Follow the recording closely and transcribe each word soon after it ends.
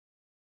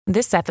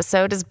This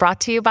episode is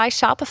brought to you by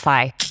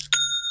Shopify.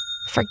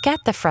 Forget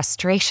the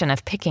frustration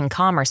of picking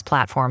commerce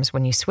platforms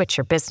when you switch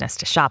your business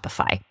to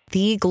Shopify,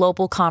 the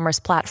global commerce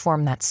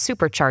platform that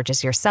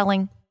supercharges your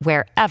selling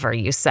wherever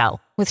you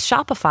sell. With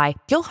Shopify,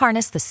 you'll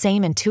harness the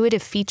same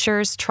intuitive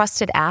features,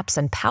 trusted apps,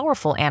 and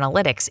powerful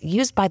analytics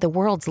used by the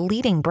world's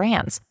leading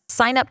brands.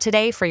 Sign up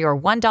today for your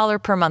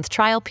 $1 per month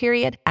trial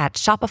period at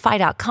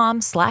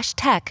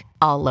shopify.com/tech,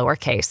 all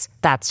lowercase.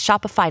 That's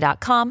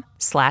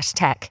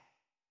shopify.com/tech.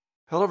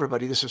 Hello,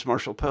 everybody. This is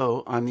Marshall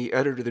Poe. I'm the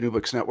editor of the New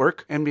Books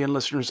Network. NBN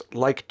listeners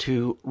like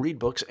to read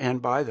books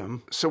and buy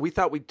them. So we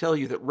thought we'd tell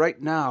you that right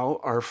now,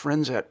 our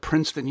friends at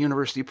Princeton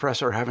University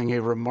Press are having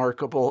a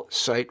remarkable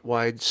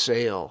site-wide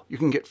sale. You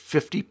can get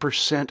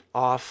 50%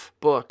 off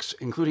books,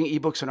 including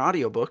ebooks and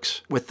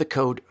audiobooks, with the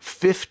code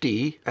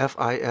 50,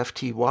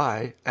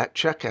 F-I-F-T-Y, at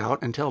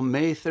checkout until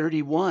May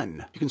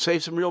 31. You can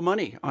save some real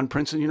money on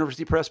Princeton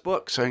University Press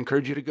books. I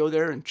encourage you to go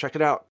there and check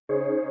it out.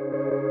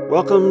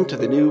 Welcome to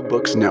the New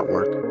Books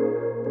Network.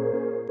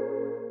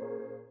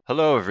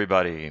 Hello,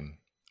 everybody.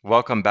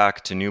 Welcome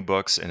back to New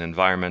Books in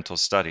Environmental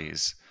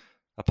Studies,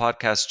 a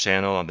podcast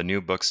channel on the New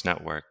Books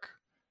Network.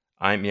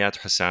 I'm Iyad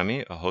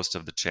Hussami, a host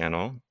of the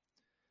channel.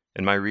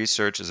 In my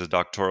research as a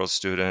doctoral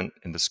student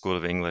in the School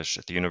of English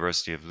at the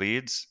University of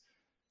Leeds,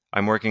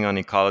 I'm working on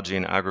ecology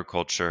and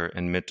agriculture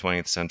in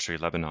mid-20th century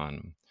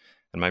Lebanon,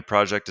 and my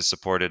project is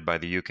supported by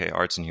the UK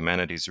Arts and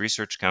Humanities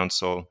Research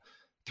Council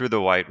through the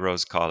White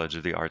Rose College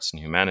of the Arts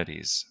and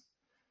Humanities.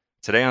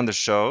 Today on the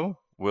show,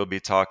 we'll be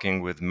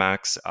talking with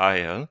Max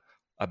Eyel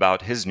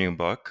about his new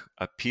book,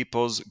 A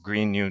People's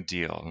Green New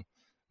Deal.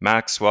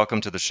 Max,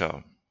 welcome to the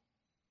show.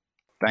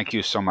 Thank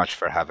you so much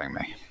for having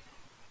me.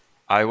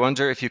 I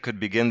wonder if you could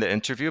begin the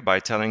interview by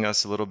telling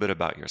us a little bit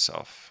about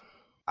yourself.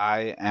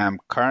 I am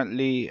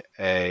currently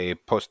a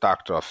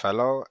postdoctoral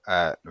fellow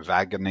at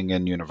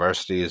Wageningen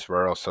University's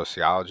Rural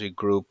Sociology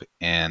Group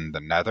in the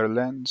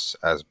Netherlands,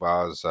 as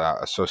well as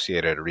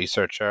associated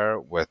researcher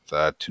with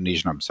the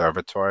Tunisian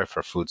Observatory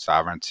for Food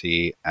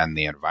Sovereignty and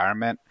the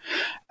Environment,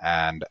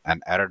 and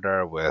an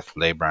editor with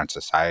Labor and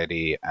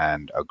Society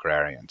and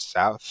Agrarian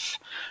South.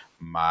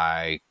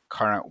 My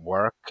current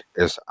work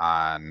is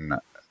on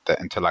the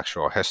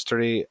intellectual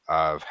history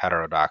of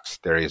heterodox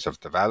theories of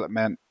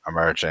development,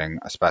 emerging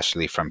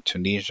especially from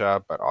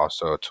Tunisia, but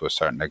also to a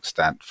certain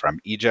extent from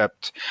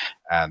Egypt,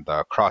 and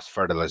the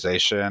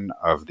cross-fertilization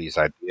of these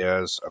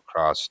ideas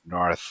across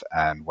North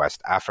and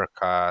West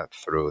Africa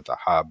through the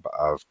hub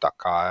of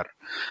Dakar,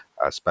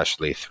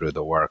 especially through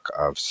the work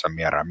of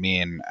Samir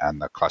Amin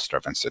and the cluster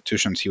of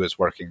institutions he was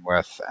working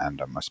with.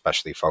 And I'm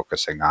especially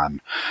focusing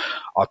on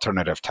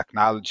alternative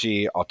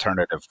technology,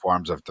 alternative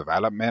forms of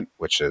development,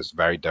 which is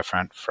very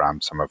different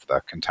from some of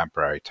the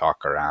contemporary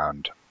talk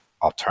around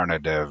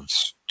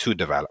alternatives to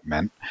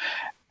development.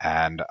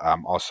 And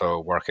I'm also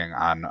working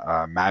on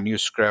a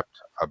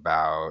manuscript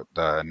about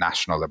the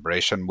national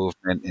liberation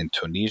movement in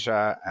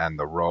Tunisia and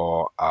the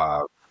role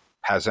of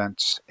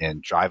peasants in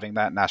driving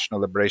that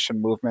national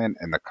liberation movement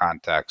in the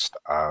context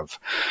of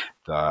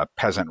the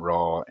peasant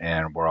role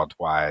in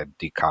worldwide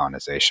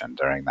decolonization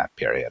during that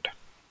period.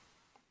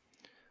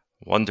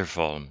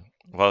 Wonderful.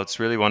 Well, it's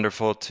really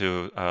wonderful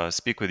to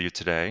speak with you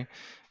today.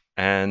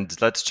 And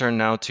let's turn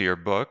now to your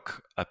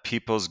book, A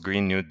People's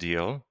Green New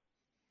Deal.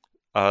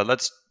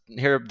 Let's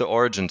hear the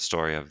origin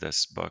story of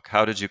this book.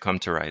 How did you come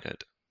to write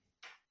it?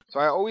 So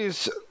I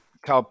always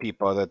tell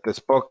people that this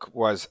book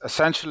was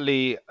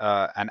essentially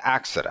an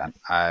accident.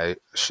 I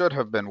should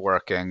have been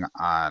working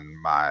on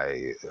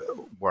my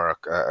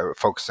work,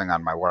 focusing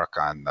on my work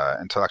on the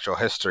intellectual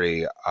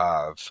history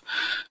of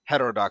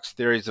heterodox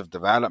theories of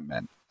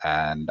development.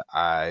 And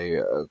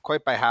I,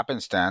 quite by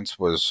happenstance,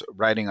 was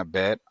writing a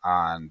bit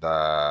on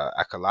the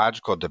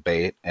ecological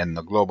debate in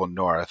the global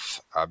north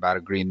about a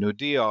Green New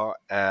Deal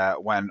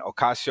when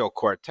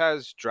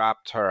Ocasio-Cortez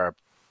dropped her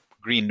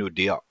Green New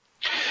Deal.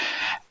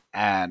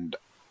 And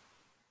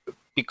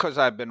because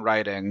I've been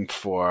writing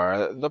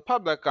for the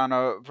public on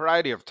a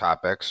variety of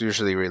topics,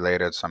 usually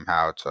related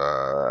somehow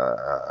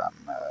to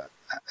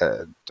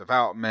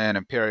development,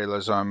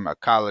 imperialism,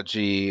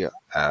 ecology,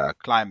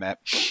 climate,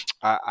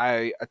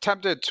 I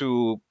attempted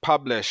to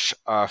publish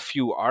a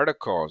few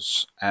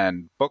articles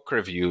and book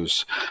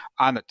reviews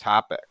on the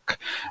topic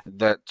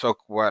that took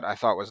what I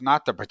thought was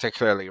not the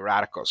particularly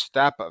radical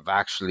step of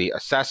actually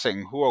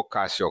assessing who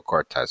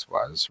Ocasio-Cortez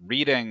was,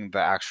 reading the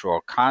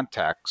actual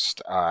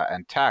context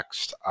and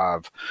text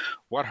of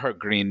what her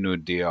Green New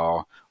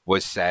Deal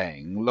was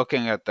saying,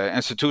 looking at the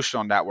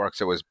institutional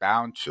networks it was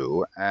bound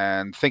to,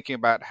 and thinking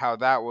about how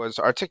that was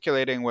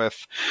articulating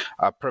with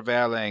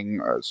prevailing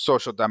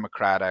social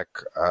democratic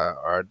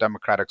or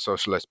democratic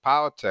socialist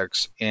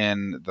politics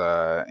in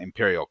the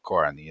imperial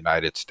core in the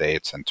United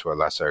States and to a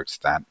lesser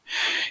extent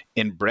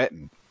in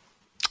Britain.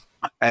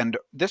 And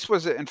this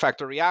was, in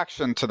fact, a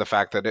reaction to the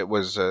fact that it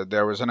was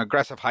there was an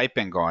aggressive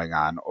hyping going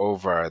on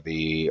over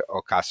the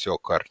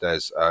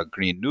Ocasio-Cortez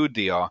Green New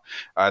Deal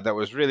that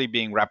was really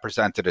being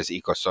represented as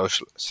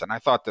eco-socialists. And I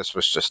thought this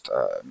was just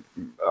a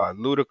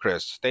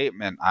ludicrous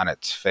statement on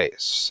its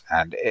face.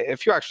 And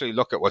if you actually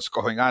look at what's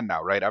going on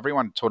now, right,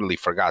 everyone totally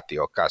forgot the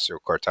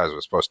Ocasio-Cortez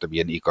was supposed to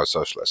be an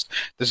eco-socialist.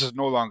 This is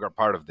no longer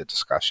part of the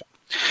discussion.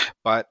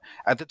 But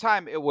at the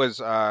time, it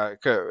was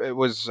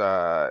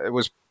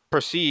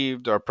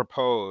perceived or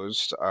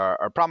proposed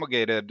or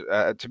promulgated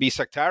to be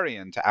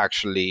sectarian to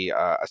actually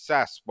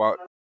assess what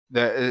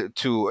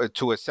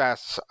to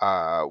assess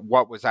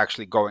what was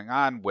actually going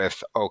on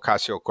with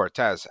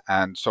Ocasio-Cortez.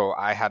 And so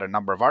I had a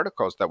number of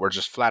articles that were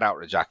just flat out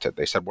rejected.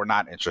 They said, we're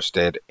not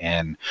interested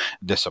in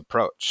this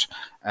approach.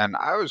 And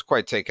I was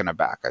quite taken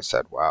aback. I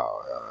said,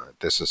 wow,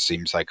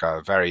 seems like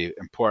a very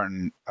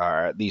important,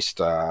 or at least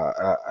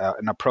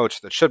an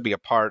approach that should be a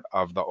part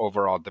of the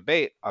overall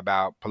debate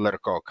about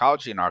political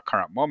ecology in our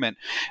current moment.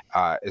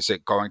 Is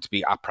it going to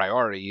be a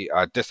priori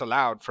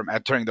disallowed from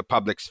entering the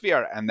public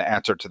sphere? And the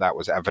answer to that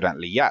was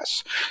evidently yes.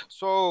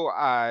 So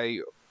I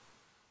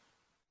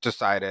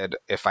decided,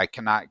 if I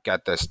cannot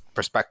get this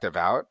perspective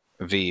out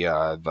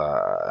via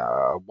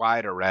the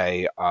wide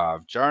array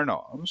of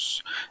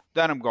journals,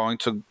 then I'm going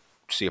to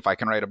see if I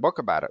can write a book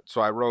about it.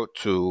 So I wrote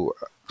to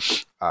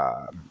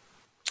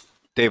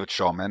David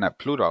Shulman at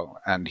Pluto,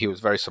 and he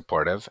was very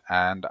supportive.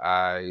 And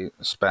I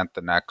spent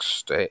the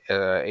next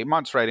 8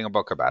 months writing a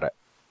book about it.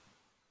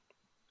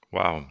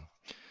 Wow.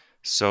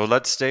 So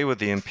let's stay with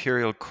the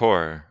imperial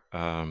core.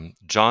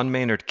 John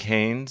Maynard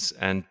Keynes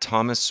and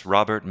Thomas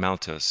Robert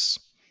Malthus.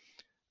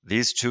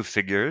 These two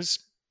figures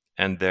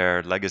and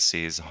their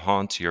legacies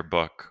haunt your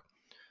book.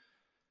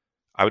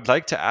 I would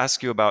like to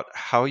ask you about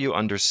how you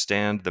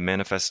understand the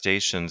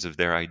manifestations of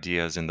their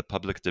ideas in the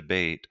public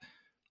debate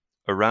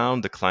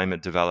around the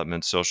climate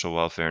development social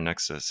welfare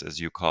nexus, as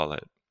you call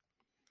it.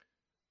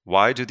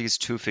 Why do these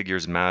two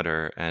figures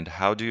matter, and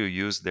how do you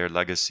use their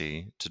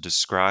legacy to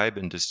describe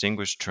and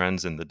distinguish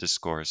trends in the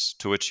discourse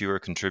to which you are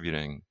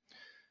contributing?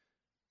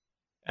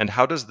 And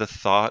how does the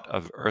thought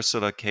of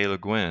Ursula K. Le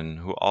Guin,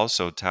 who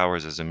also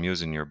towers as a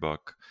muse in your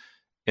book,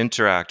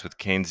 interact with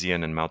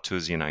Keynesian and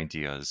Malthusian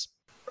ideas?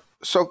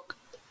 So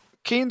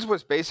Keynes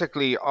was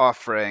basically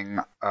offering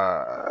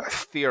a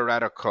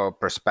theoretical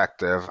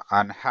perspective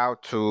on how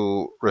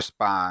to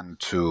respond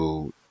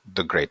to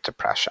the Great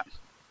Depression,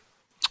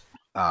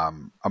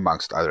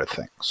 amongst other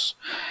things.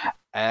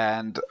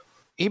 And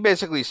he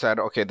basically said,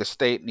 okay, the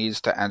state needs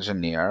to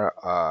engineer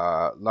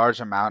a large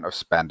amount of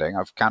spending,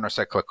 of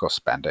countercyclical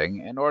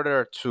spending, in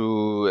order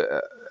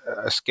to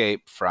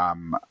escape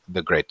from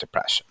the Great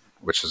Depression,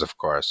 which is, of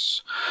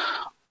course,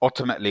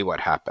 ultimately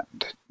what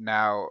happened.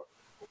 Now,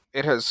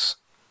 it has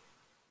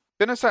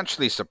been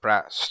essentially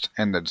suppressed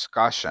in the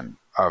discussion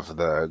of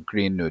the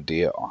Green New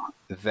Deal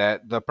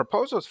that the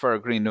proposals for a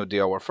Green New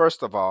Deal were,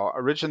 first of all,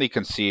 originally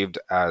conceived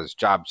as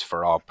jobs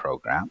for all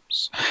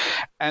programs.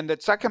 And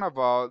that, second of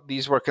all,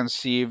 these were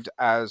conceived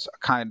as a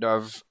kind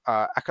of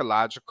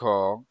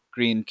ecological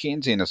green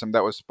Keynesianism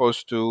that was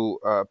supposed to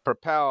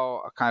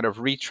propel a kind of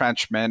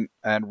retrenchment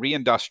and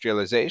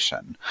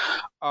reindustrialization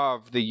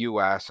of the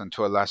US and,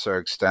 to a lesser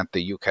extent,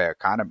 the UK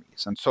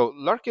economies. And so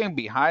lurking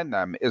behind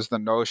them is the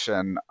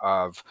notion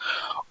of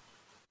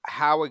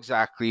how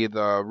exactly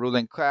the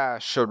ruling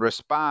class should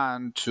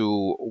respond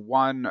to,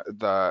 one,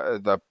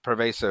 the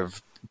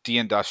pervasive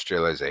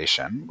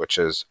deindustrialization, which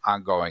is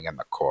ongoing in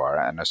the core,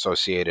 and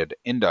associated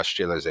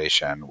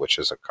industrialization, which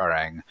is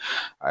occurring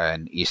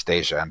in East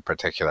Asia, in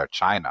particular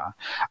China,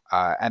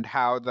 and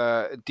how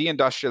the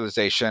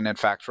deindustrialization, in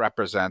fact,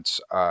 represents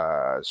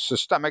a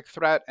systemic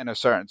threat in a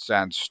certain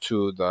sense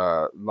to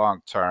the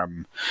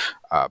long-term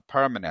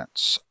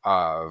permanence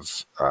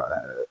of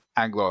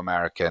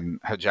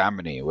Anglo-American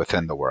hegemony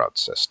within the world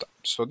system.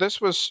 So this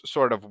was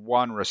sort of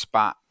one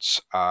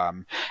response,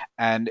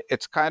 and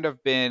it's kind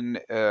of been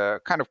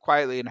kind of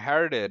quietly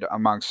inherited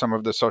among some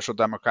of the social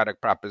democratic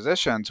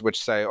propositions,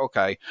 which say,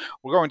 okay,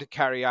 we're going to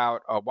carry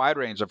out a wide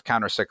range of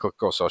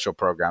counter-cyclical social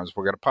programs.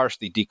 We're going to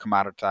partially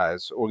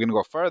decommoditize. We're going to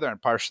go further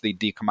and partially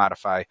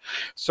decommodify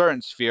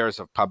certain spheres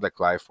of public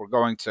life. We're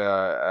going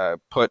to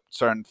put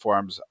certain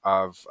forms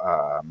of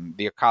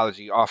the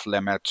ecology off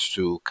limits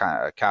to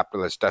kind of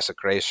capitalist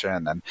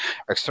desecration and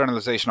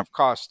externalization of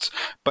costs.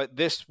 But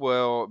this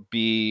will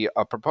be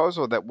a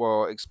proposal that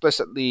will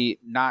explicitly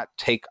not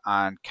take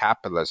on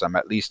capitalism,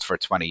 at least for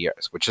 20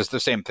 years, which is the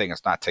same thing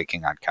as not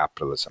taking on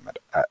capitalism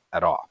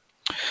at all.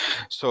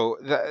 So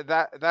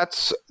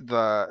that's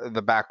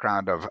the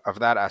background of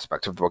that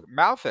aspect of the book.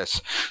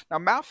 Malthus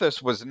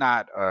was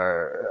not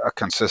a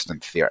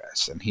consistent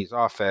theorist, and he's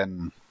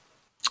often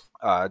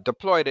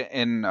deployed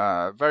in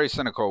very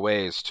cynical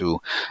ways to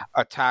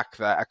attack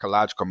the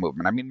ecological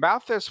movement. I mean,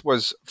 Malthus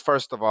was,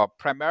 first of all,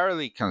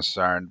 primarily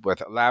concerned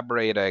with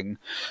elaborating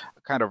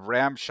kind of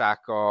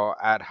ramshackle,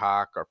 ad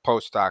hoc, or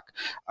post hoc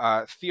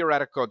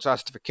theoretical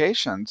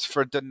justifications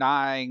for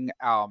denying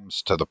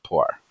alms to the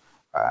poor.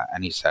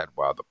 And he said,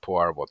 well, the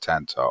poor will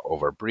tend to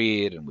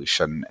overbreed, and we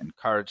shouldn't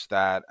encourage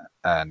that,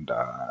 and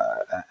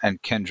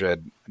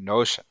kindred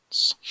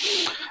notions.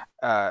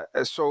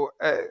 So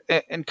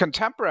in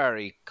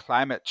contemporary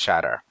climate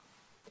chatter,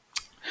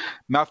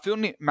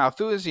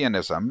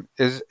 Malthusianism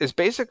is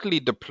basically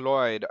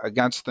deployed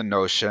against the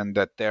notion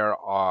that there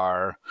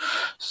are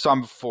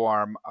some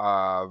form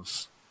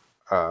of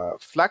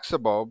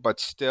flexible but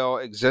still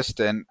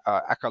existent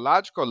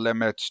ecological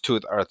limits to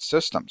the Earth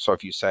system. So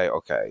if you say,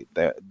 okay,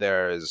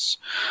 there is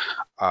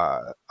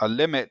a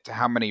limit to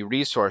how many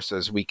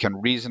resources we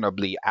can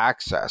reasonably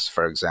access,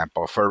 for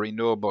example, for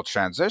renewable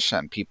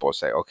transition, people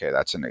say, okay,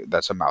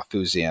 that's a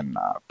Malthusian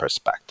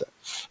perspective.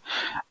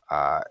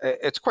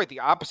 It's quite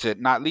the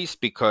opposite, not least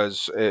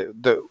because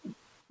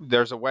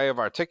there's a way of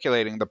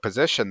articulating the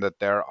position that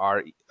there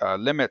are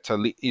limits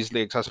to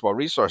easily accessible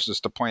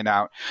resources to point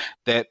out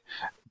that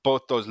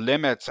both those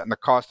limits and the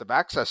cost of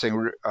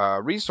accessing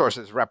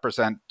resources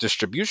represent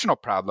distributional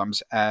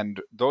problems, and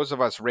those of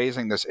us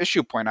raising this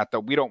issue point out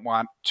that we don't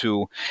want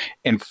to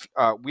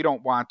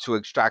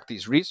extract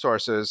these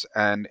resources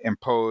and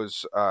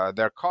impose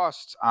their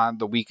costs on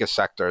the weakest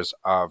sectors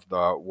of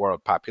the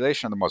world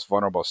population, the most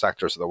vulnerable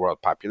sectors of the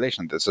world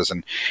population. This is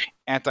an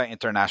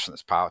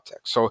anti-internationalist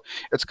politics. So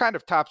it's kind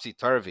of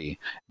topsy-turvy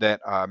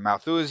that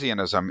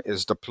Malthusianism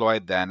is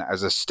deployed then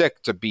as a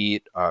stick to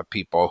beat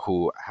people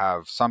who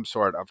have some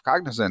sort of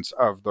cognizance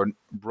of the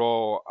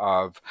role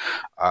of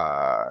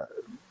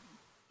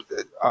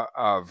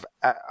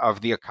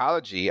the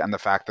ecology, and the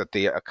fact that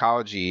the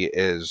ecology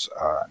is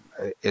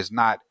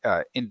not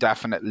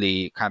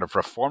indefinitely kind of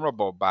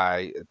reformable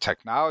by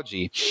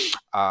technology,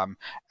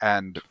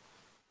 and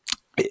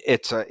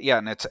it's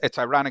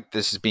ironic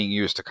this is being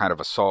used to kind of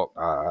assault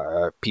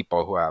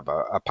people who have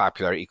a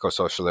popular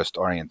eco-socialist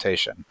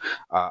orientation,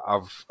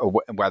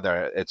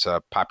 whether it's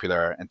a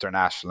popular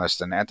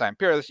internationalist and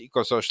anti-imperialist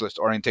eco-socialist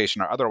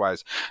orientation or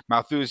otherwise.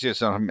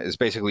 Malthusianism is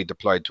basically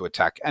deployed to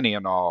attack any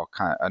and all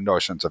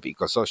notions of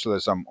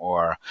eco-socialism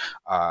or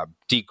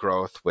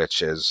degrowth,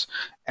 which is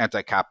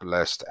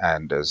anti-capitalist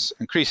and is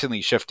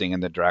increasingly shifting in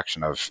the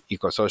direction of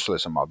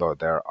eco-socialism, although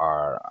there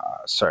are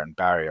certain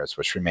barriers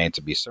which remain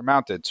to be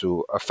surmounted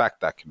to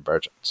affect that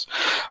convergence.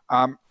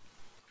 Ursula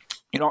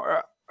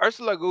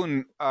Le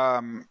Guin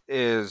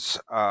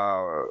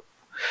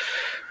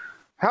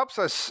helps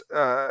us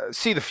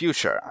see the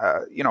future.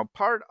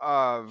 Part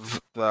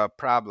of the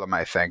problem,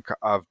 I think,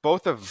 of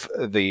both of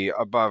the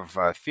above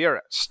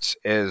theorists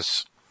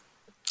is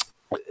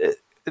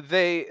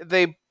they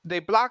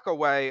block a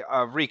way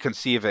of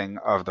reconceiving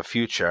of the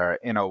future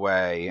in a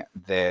way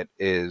that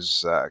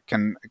is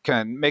can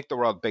make the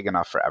world big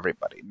enough for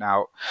everybody.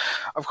 Now,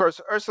 of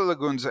course, Ursula Le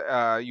Guin's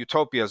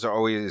utopias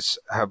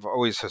have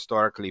always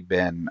historically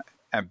been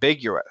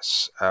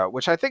ambiguous,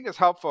 which I think is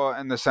helpful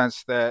in the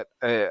sense that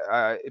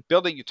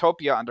building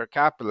utopia under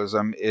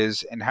capitalism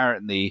is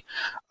inherently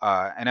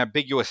an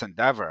ambiguous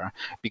endeavor,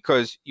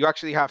 because you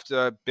actually have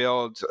to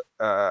build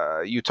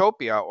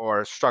utopia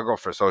or struggle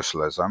for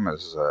socialism,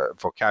 is a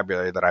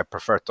vocabulary that I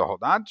prefer to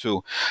hold on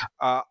to,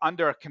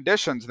 under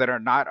conditions that are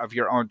not of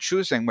your own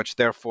choosing, which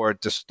therefore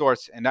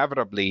distorts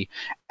inevitably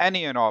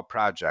any and all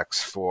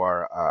projects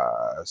for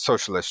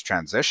socialist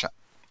transition.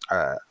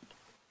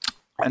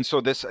 And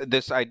so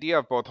this idea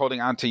of both holding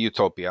on to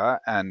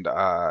utopia and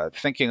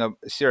thinking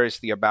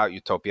seriously about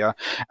utopia,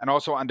 and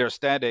also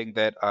understanding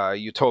that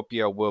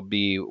utopia will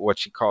be what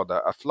she called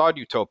a flawed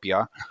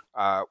utopia,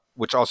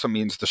 which also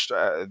means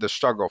the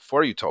struggle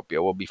for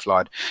utopia will be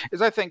flawed,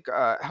 is, I think,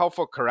 a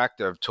helpful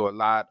corrective to a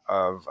lot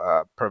of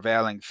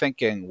prevailing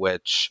thinking,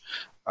 which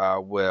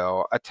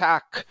will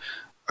attack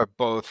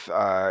both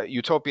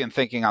utopian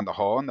thinking on the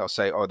whole, and they'll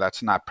say, oh,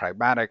 that's not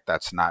pragmatic,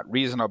 that's not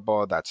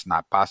reasonable, that's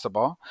not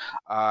possible,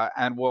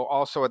 and will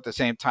also at the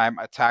same time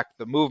attack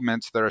the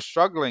movements that are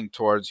struggling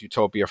towards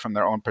utopia from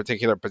their own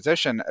particular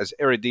position as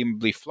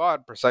irredeemably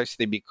flawed,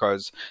 precisely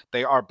because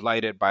they are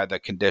blighted by the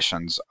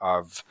conditions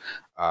of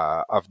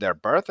their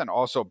birth, and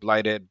also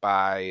blighted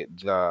by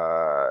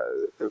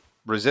the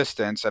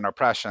resistance and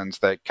oppressions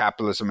that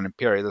capitalism and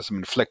imperialism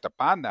inflict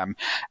upon them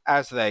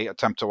as they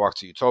attempt to walk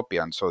to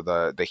utopia. And so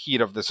the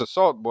heat of this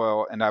assault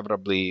will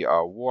inevitably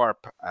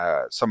warp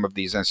some of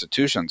these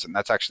institutions, and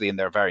that's actually in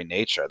their very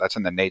nature. That's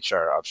in the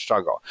nature of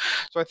struggle.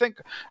 So I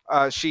think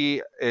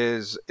she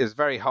is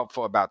very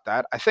helpful about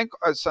that. I think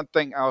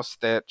something else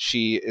that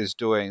she is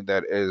doing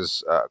that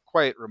is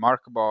quite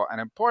remarkable and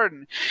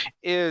important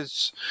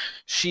is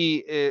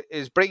she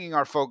is bringing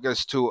our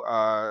focus to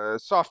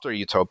softer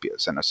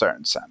utopias in a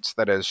certain sense.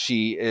 That is,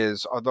 she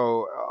is,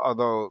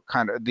 although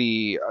kind of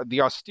the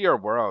austere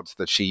worlds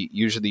that she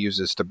usually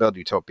uses to build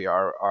utopia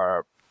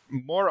are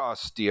more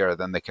austere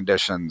than the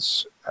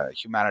conditions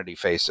humanity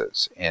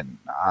faces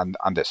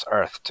on this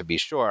earth, to be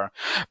sure.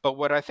 But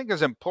what I think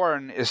is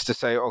important is to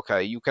say,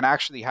 okay, you can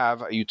actually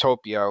have a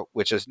utopia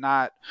which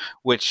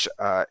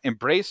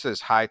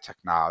embraces high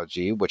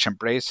technology, which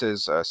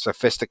embraces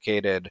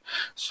sophisticated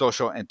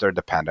social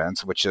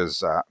interdependence, which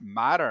is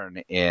modern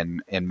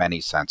in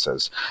many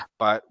senses,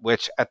 but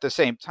which at the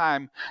same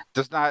time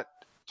does not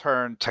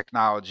turn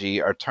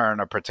technology or turn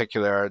a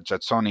particular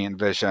Jetsonian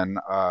vision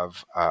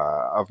of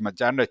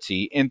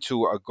modernity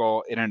into a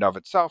goal in and of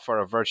itself or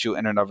a virtue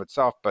in and of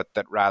itself, but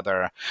that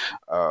rather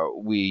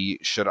we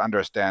should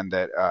understand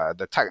that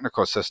the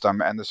technical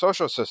system and the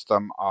social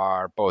system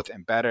are both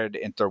embedded,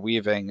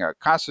 interweaving,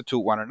 constitute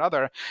one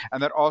another,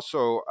 and that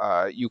also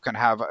you can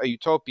have a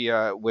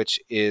utopia which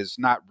is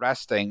not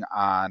resting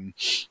on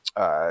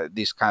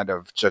these kind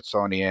of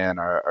Jetsonian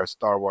or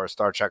Star Wars,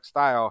 Star Trek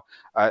style,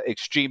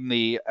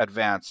 extremely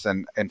advanced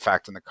and, in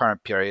fact, in the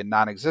current period,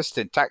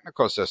 non-existent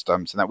technical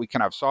systems, and that we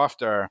can have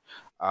softer,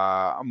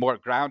 more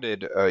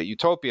grounded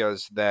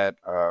utopias that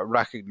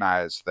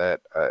recognize that,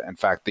 in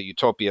fact, the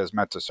utopia is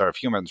meant to serve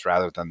humans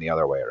rather than the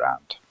other way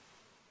around.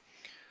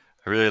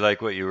 I really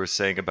like what you were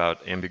saying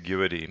about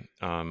ambiguity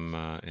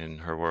in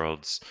her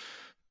worlds.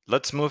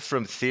 Let's move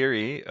from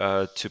theory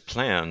to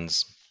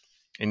plans.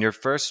 In your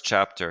first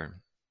chapter,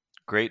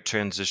 Great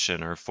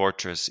Transition or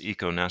Fortress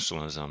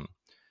Eco-Nationalism,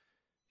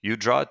 you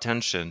draw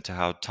attention to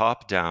how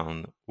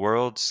top-down,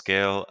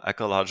 world-scale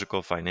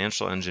ecological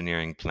financial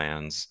engineering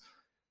plans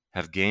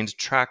have gained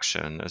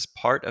traction as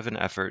part of an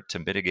effort to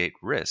mitigate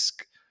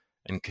risk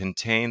and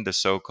contain the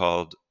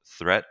so-called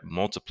threat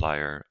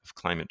multiplier of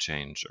climate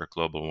change or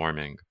global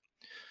warming.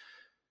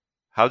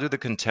 How do the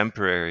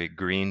contemporary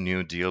Green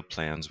New Deal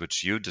plans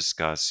which you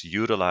discuss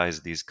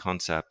utilize these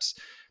concepts,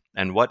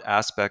 and what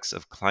aspects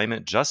of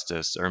climate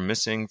justice are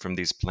missing from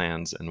these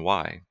plans and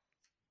why?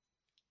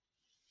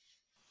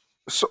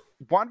 So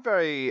one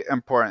very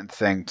important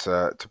thing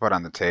to put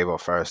on the table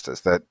first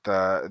is that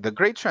the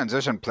Great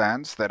Transition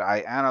plans that I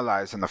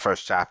analyze in the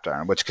first chapter,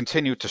 and which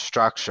continue to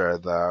structure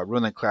the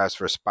ruling class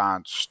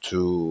response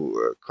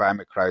to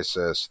climate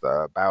crisis,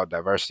 the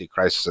biodiversity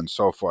crisis, and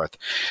so forth,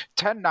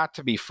 tend not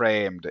to be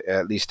framed,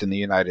 at least in the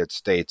United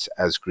States,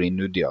 as Green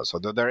New Deals.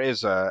 Although there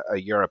is a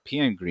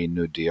European Green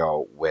New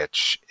Deal,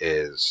 which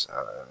is,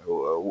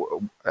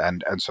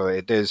 and so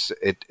it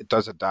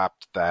does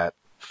adopt that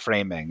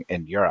framing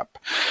in Europe.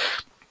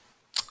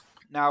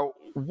 Now,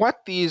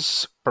 what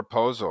these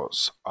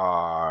proposals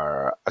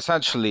are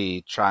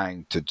essentially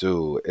trying to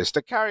do is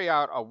to carry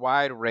out a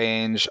wide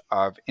range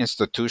of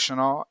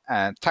institutional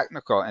and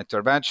technical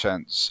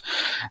interventions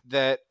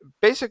that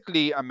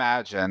basically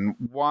imagine,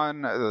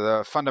 one,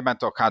 the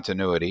fundamental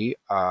continuity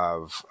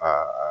of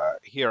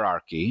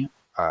hierarchy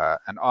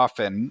and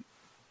often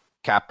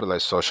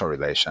capitalist social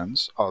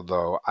relations,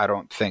 although I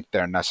don't think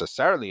they're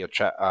necessarily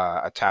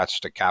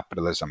attached to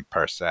capitalism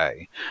per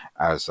se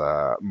as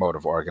a mode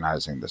of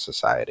organizing the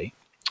society.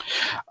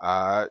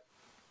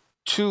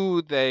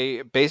 Two,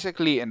 they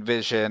basically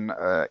envision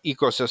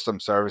ecosystem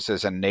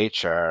services and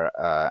nature,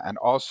 and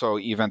also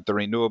even the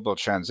renewable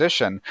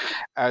transition,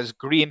 as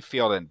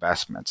greenfield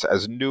investments,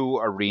 as new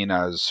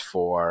arenas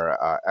for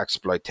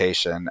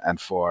exploitation and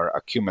for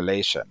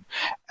accumulation.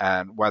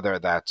 And whether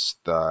that's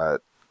the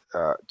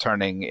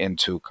turning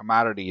into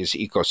commodities,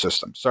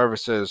 ecosystem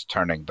services,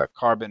 turning the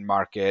carbon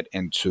market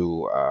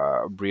into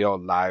a real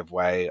live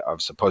way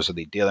of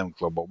supposedly dealing with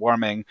global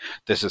warming.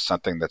 This is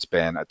something that's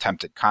been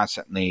attempted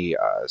constantly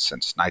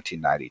since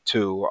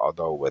 1992,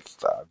 although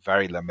with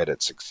very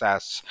limited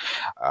success.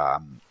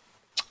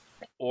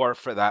 Or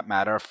for that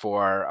matter,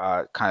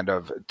 for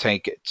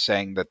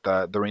saying that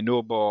the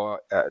renewable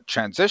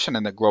transition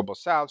in the global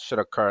south should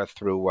occur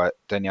through what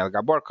Daniel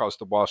Gabor calls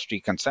the Wall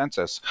Street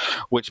Consensus,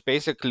 which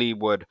basically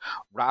would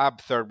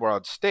rob third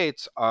world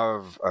states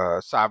of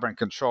sovereign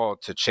control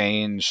to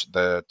change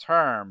the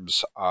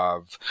terms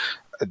of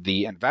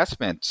the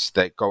investments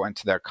that go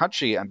into their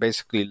country and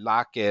basically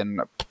lock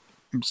in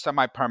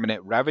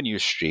semi-permanent revenue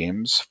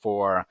streams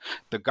for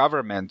the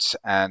governments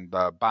and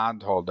the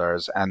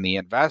bondholders and the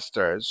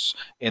investors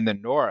in the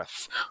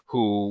North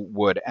who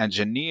would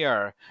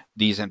engineer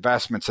these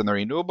investments in the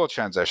renewable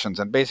transitions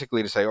and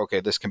basically to say,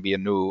 okay, this can be a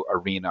new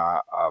arena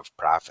of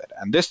profit.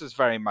 And this is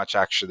very much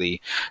actually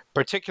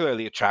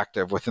particularly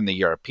attractive within the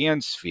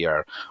European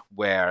sphere,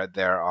 where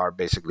there are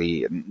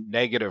basically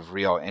negative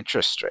real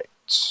interest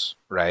rates,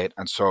 right?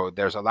 And so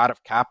there's a lot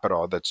of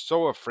capital that's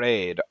so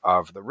afraid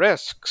of the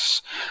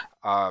risks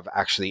of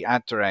actually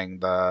entering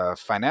the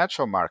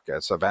financial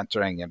markets, of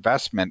entering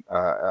investment,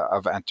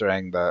 of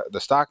entering the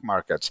stock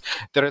markets,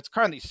 that it's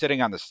currently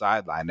sitting on the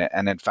sideline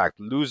and in fact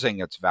losing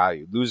its value.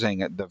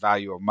 Losing the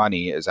value of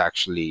money is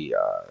actually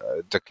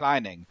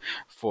declining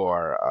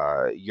for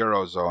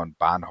Eurozone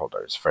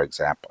bondholders, for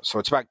example. So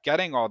it's about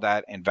getting all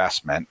that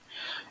investment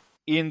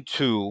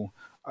into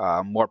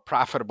more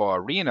profitable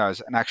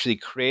arenas and actually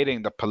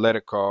creating the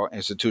political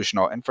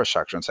institutional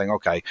infrastructure and saying,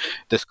 okay,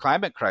 this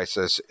climate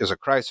crisis is a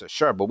crisis,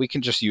 sure, but we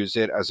can just use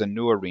it as a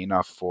new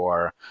arena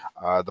for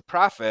the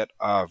profit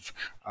of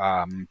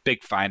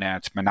big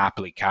finance,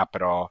 monopoly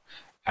capital,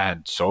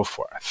 and so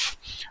forth,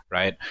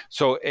 right?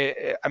 So,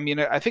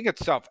 I think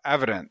it's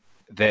self-evident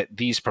that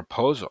these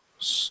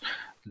proposals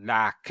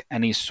lack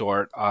any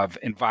sort of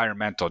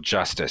environmental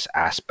justice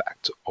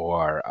aspect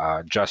or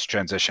just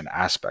transition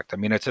aspect. I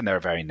mean, it's in their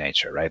very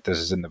nature, right? This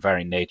is in the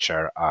very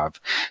nature of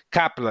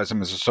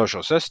capitalism as a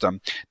social system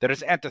that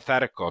is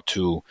antithetical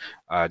to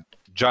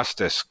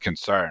justice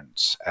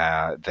concerns,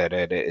 that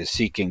it is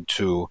seeking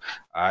to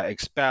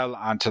expel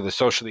onto the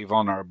socially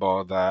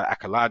vulnerable the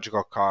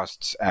ecological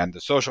costs and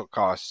the social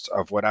costs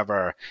of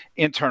whatever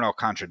internal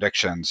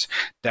contradictions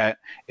that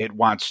it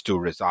wants to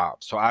resolve.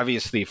 So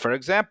obviously, for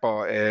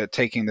example,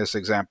 taking this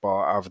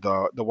example of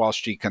the Wall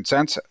Street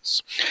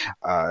consensus,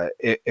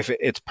 if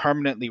it's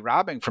permanently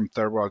robbing from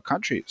third world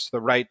countries the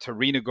right to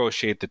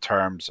renegotiate the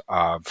terms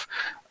of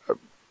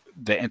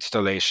the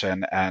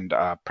installation and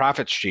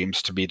profit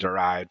streams to be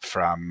derived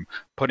from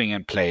putting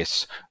in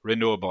place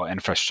renewable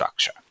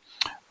infrastructure.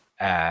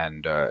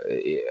 And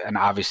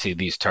obviously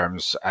these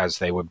terms, as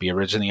they would be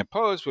originally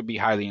imposed, would be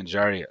highly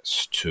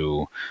injurious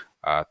to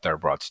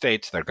third world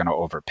states. They're going to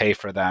overpay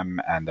for them,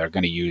 and they're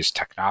going to use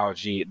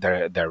technology.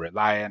 They're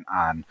reliant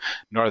on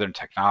northern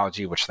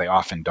technology, which they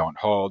often don't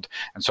hold.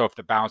 And so if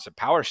the balance of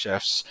power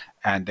shifts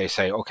and they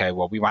say, okay,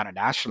 well, we want to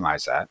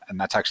nationalize that, and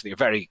that's actually a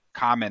very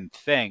common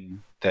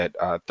thing that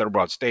third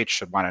world states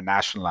should want to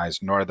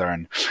nationalize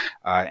northern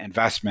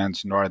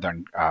investments,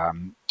 northern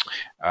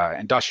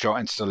industrial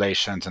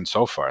installations, and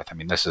so forth. I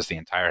mean, this is the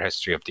entire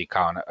history of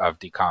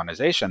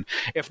decolonization.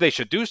 If they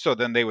should do so,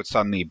 then they would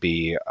suddenly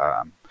be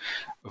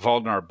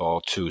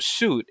vulnerable to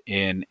suit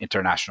in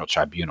international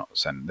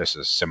tribunals. And this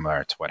is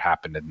similar to what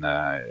happened in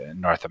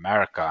North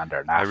America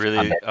under NAFTA. I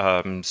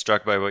really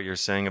struck by what you're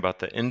saying about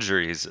the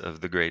injuries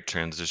of the Great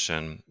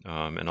Transition,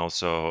 and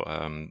also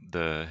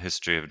the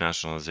history of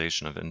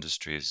nationalization of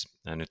industries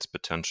and its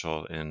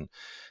potential in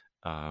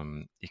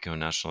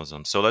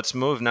eco-nationalism. So let's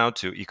move now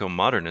to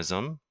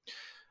eco-modernism,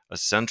 a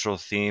central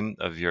theme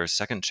of your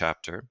second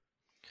chapter.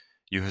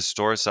 You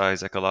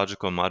historicize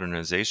ecological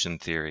modernization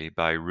theory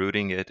by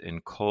rooting it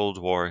in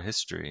Cold War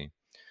history,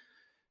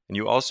 and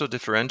you also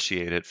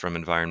differentiate it from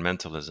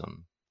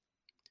environmentalism.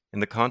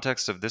 In the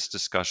context of this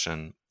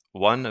discussion,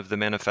 one of the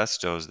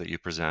manifestos that you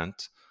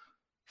present,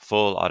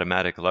 Full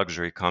Automatic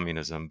Luxury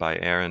Communism by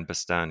Aaron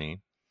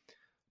Bastani,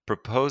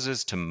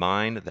 proposes to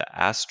mine the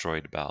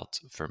asteroid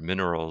belt for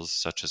minerals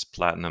such as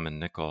platinum and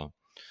nickel.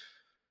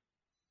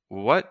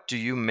 What do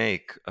you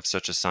make of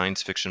such a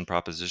science fiction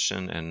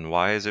proposition, and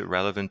why is it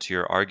relevant to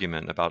your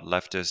argument about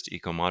leftist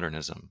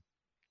eco-modernism?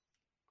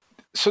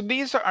 So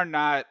these are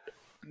not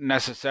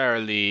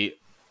necessarily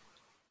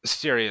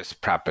serious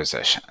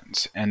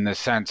propositions in the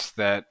sense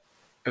that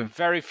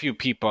very few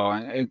people,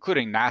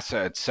 including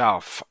NASA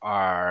itself,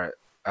 are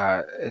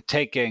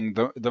taking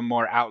the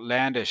more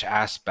outlandish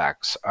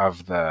aspects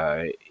of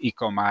the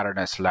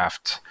eco-modernist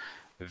left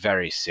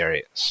very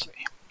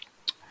seriously.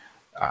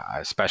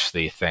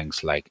 Especially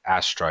things like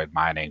asteroid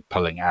mining,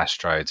 pulling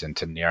asteroids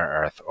into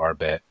near-Earth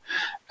orbit,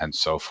 and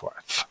so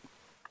forth.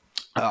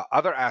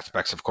 Other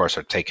aspects, of course,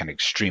 are taken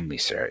extremely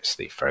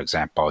seriously. For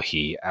example,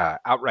 he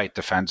outright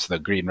defends the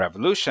Green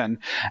Revolution,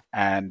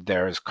 and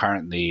there is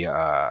currently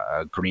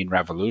a Green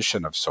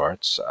Revolution of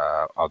sorts,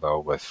 although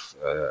with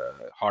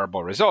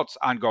horrible results,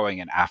 ongoing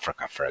in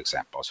Africa, for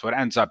example. So it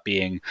ends up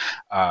being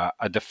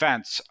a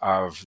defense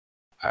of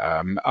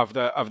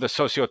the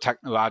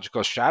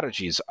socio-technological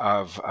strategies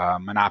of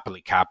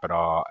monopoly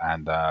capital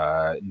and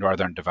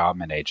northern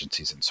development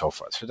agencies and so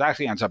forth. So it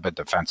actually ends up a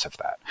defense of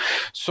that.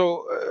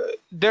 So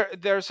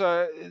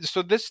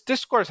so this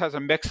discourse has a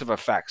mix of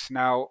effects.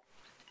 Now,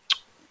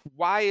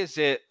 why is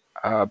it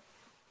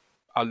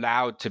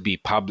allowed to be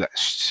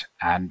published,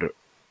 and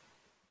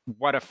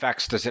what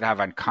effects does it have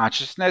on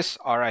consciousness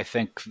are, I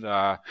think,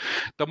 the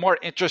more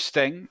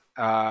interesting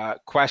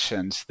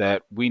questions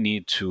that we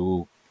need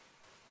to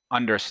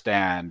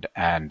understand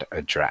and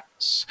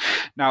address.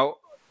 Now,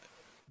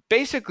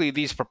 basically,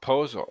 these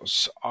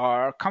proposals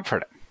are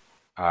comforting,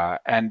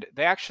 and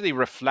they actually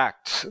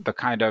reflect the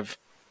kind of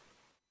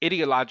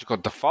ideological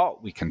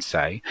default, we can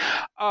say,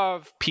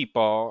 of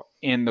people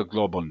in the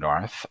global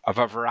north, of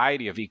a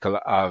variety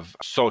of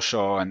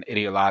social and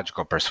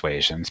ideological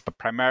persuasions, but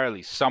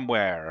primarily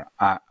somewhere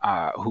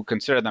who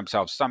consider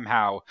themselves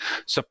somehow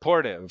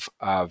supportive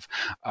of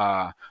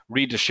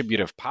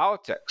redistributive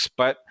politics,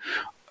 but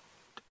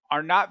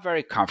are not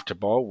very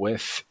comfortable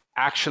with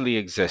actually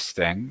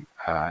existing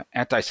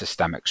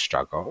anti-systemic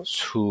struggles,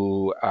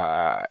 who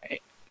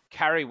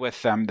carry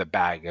with them the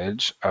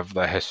baggage of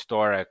the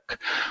historic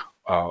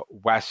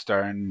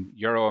Western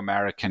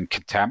Euro-American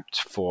contempt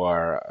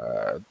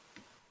for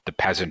the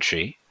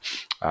peasantry,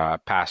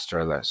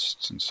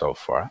 pastoralists, and so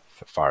forth,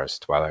 the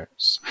forest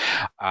dwellers,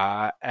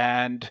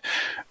 and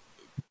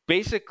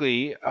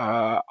basically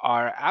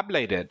are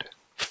ablated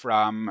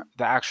from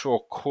the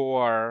actual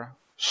core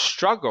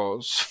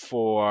struggles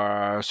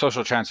for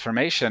social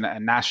transformation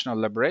and national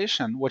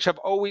liberation, which have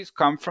always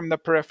come from the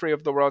periphery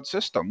of the world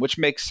system, which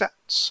makes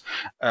sense.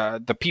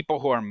 The people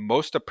who are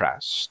most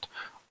oppressed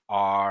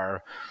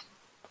are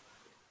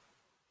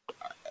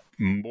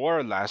more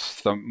or less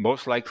the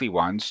most likely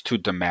ones to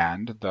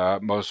demand the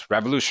most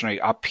revolutionary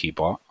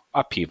upheaval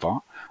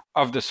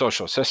of the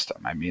social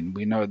system. I mean,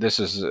 we know this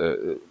is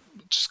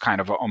just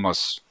kind of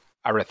almost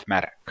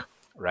arithmetic,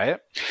 right?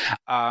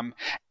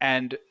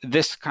 And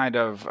this kind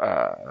of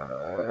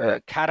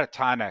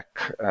catatonic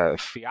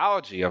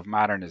theology of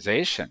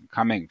modernization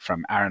coming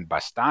from Aaron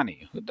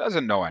Bastani, who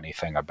doesn't know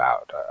anything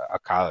about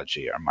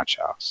ecology or much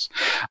else,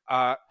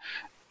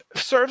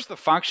 serves the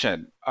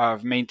function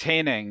of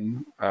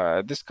maintaining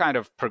this kind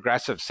of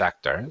progressive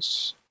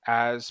sectors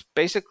as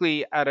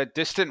basically at a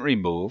distant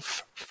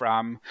remove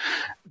from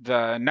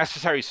the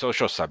necessary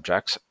social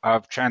subjects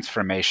of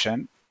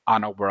transformation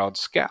on a world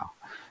scale.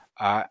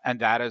 And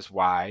that is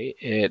why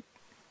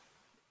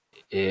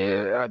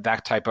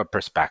that type of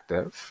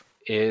perspective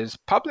is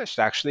published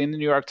actually in the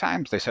New York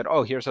Times. They said,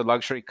 oh, here's a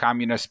luxury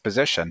communist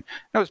position.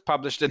 And it was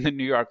published in the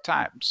New York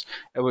Times.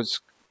 It was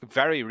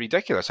very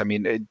ridiculous. I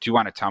mean, do you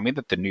want to tell me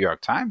that the New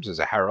York Times is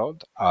a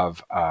herald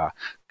of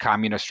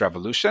communist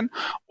revolution,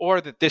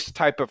 or that this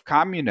type of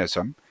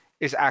communism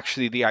is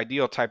actually the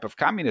ideal type of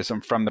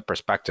communism from the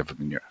perspective of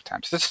the New York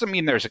Times? This doesn't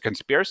mean there's a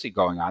conspiracy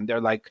going on.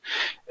 They're like,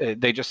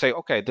 they just say,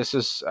 okay, this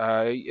is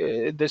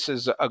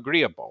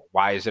agreeable.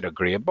 Why is it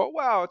agreeable?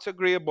 Well, it's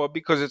agreeable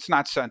because it's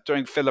not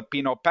centering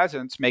Filipino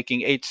peasants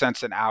making 8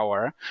 cents an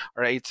hour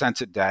or 8 cents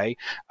a day,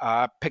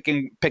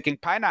 picking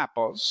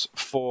pineapples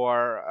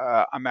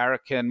for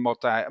American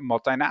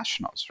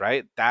multinationals,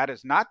 right? That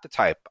is not the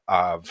type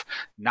of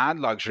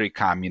non-luxury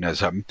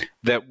communism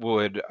that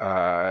would,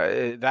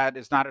 that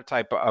is not a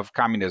type of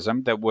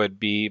communism that would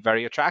be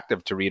very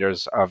attractive to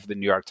readers of the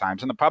New York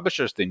Times and the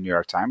publishers of the New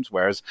York Times,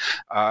 whereas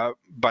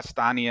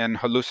Bastanian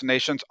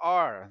hallucinations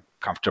are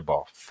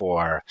comfortable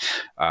for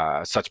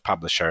such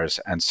publishers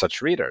and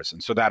such readers.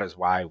 And so that is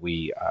why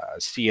we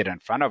see it in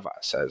front of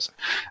us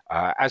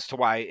as to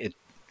why it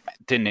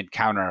didn't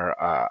encounter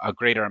a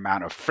greater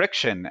amount of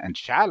friction and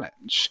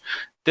challenge.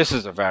 This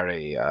is a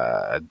very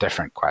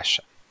different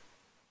question.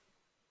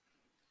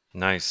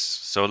 Nice.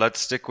 So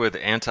let's stick with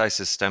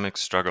anti-systemic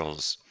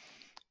struggles.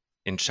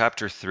 In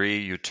Chapter 3,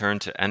 you turn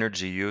to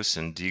energy use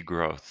and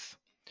degrowth.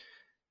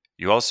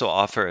 You also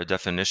offer a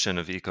definition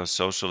of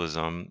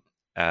eco-socialism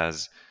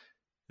as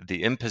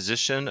the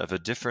imposition of a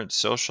different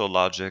social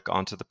logic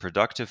onto the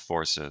productive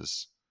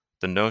forces,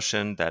 the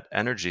notion that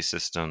energy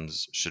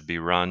systems should be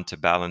run to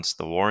balance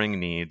the warring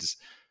needs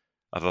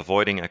of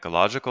avoiding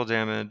ecological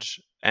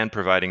damage and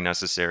providing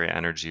necessary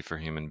energy for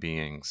human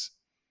beings.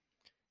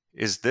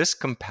 Is this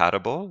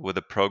compatible with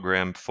a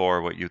program for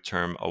what you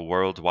term a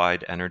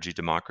worldwide energy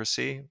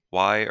democracy?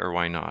 Why or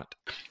why not?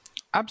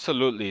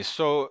 Absolutely.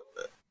 So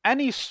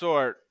any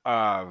sort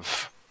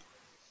of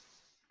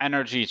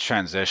energy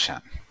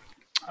transition,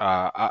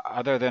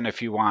 other than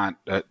if you want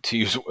to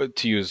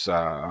use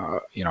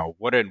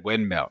wooden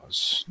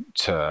windmills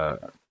to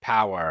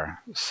power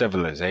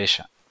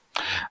civilization,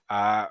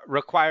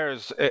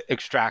 requires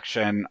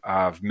extraction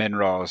of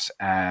minerals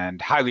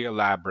and highly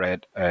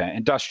elaborate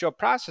industrial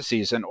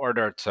processes in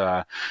order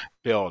to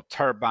build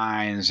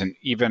turbines and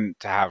even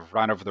to have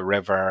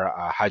run-of-the-river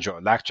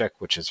hydroelectric,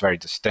 which is very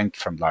distinct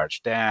from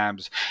large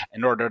dams,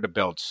 in order to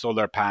build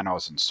solar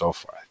panels and so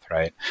forth,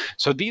 right?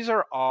 So these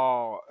are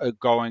all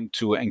going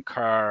to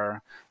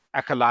incur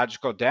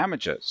ecological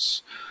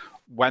damages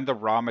when the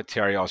raw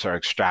materials are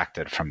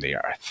extracted from the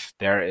earth.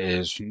 There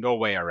is no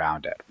way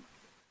around it.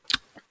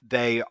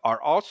 They are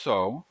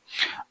also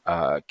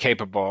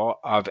capable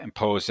of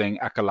imposing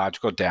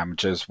ecological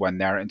damages when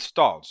they're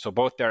installed. So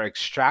both their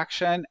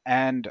extraction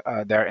and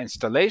their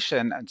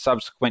installation and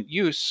subsequent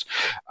use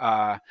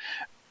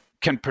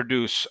can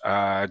produce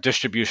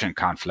distribution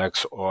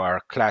conflicts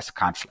or class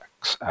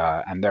conflicts.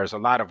 And there's a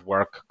lot of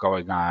work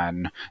going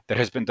on that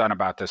has been done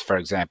about this, for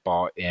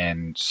example,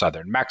 in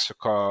southern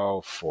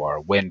Mexico,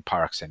 for wind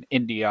parks in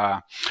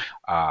India.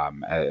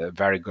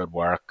 Very good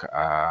work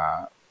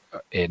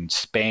in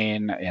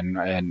Spain, in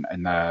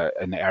the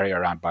area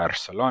around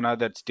Barcelona,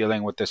 that's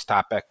dealing with this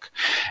topic.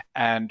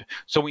 And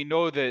so we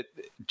know that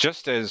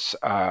just as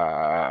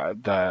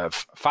the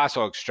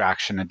fossil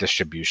extraction and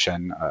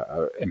distribution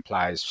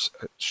implies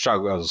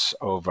struggles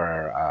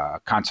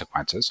over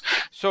consequences,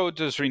 so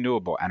does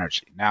renewable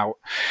energy. Now,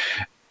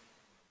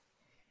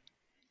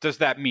 does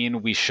that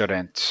mean we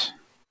shouldn't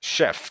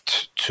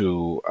shift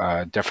to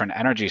a different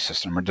energy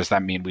system, or does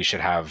that mean we should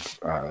have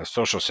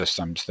social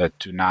systems that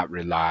do not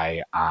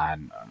rely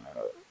on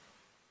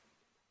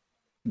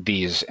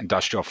these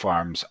industrial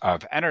forms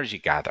of energy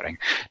gathering?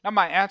 Now,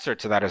 my answer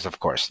to that is, of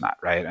course not,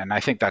 right? And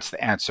I think that's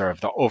the answer of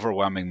the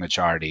overwhelming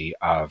majority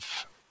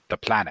of the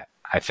planet.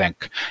 I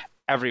think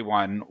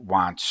everyone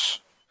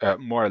wants,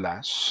 more or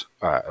less,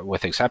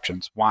 with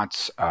exceptions,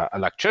 wants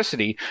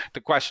electricity. The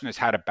question is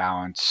how to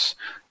balance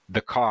the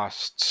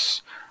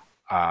costs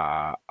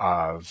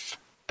of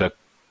the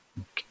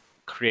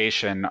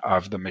creation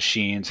of the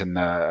machines and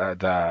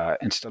the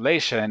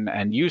installation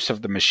and use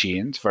of the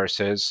machines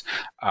versus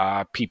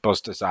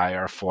people's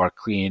desire for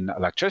clean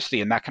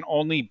electricity. And that can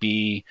only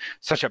be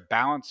such a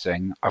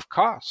balancing of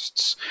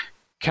costs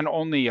can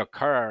only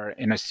occur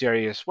in a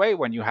serious way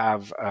when you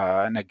have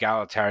an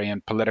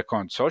egalitarian political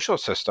and social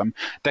system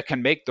that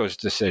can make those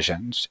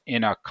decisions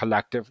in a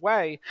collective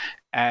way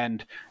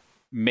and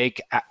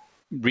make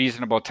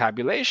reasonable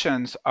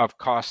tabulations of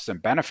costs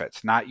and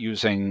benefits, not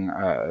using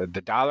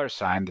the dollar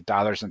sign, the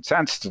dollars and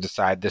cents to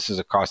decide this is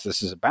a cost,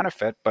 this is a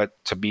benefit,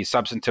 but to be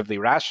substantively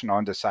rational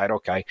and decide,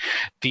 okay,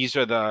 these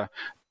are the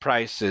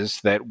prices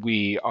that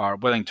we are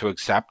willing to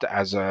accept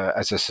as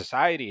a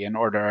society in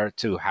order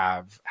to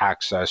have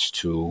access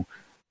to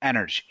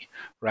energy,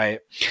 right?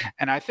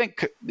 And I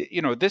think,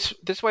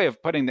 this way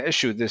of putting the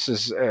issue, this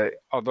is,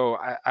 although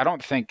I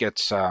don't think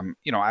it's, I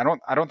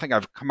don't think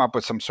I've come up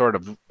with some sort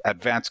of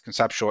advanced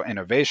conceptual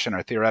innovation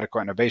or theoretical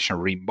innovation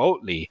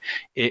remotely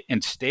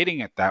in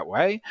stating it that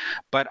way.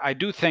 But I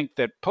do think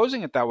that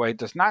posing it that way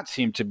does not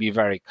seem to be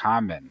very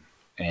common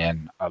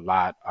in a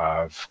lot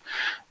of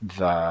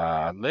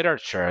the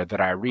literature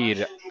that I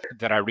read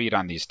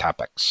on these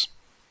topics.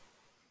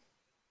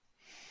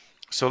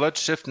 So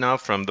let's shift now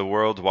from the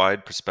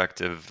worldwide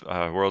perspective,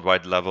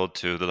 worldwide level,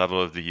 to the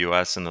level of the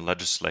US and the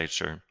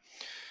legislature.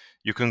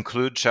 You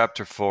conclude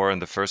chapter 4 in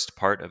the first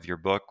part of your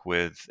book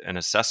with an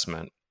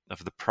assessment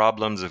of the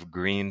problems of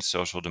green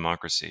social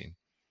democracy.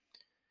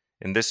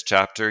 In this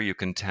chapter, you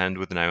contend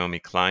with Naomi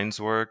Klein's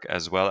work,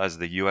 as well as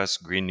the US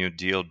Green New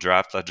Deal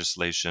draft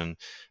legislation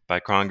by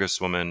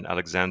Congresswoman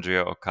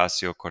Alexandria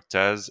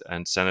Ocasio-Cortez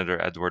and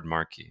Senator Edward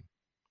Markey.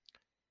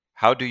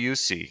 How do you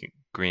see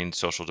green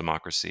social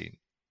democracy?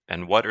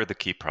 And what are the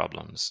key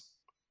problems?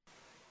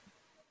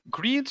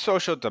 Green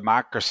social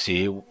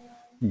democracy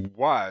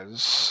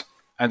was,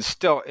 and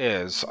still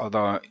is,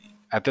 although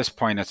at this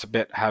point it's a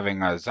bit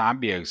having a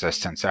zombie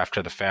existence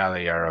after the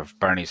failure of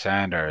Bernie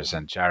Sanders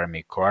and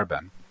Jeremy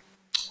Corbyn,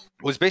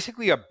 was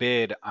basically a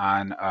bid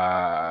on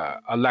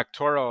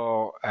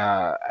electoral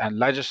and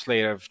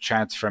legislative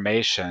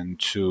transformation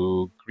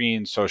to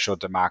green social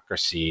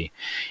democracy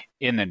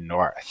in the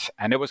North.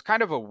 And it was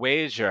kind of a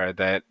wager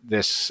that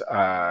this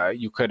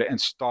you could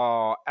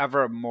install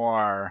ever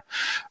more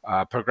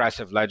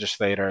progressive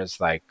legislators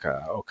like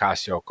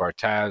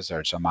Ocasio-Cortez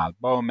or Jamal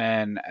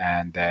Bowman,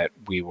 and that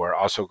we were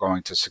also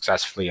going to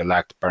successfully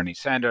elect Bernie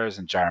Sanders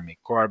and Jeremy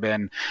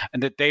Corbyn,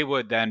 and that they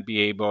would then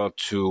be able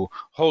to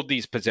hold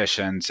these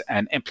positions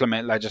and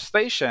implement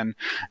legislation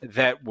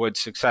that would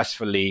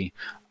successfully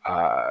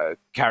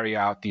carry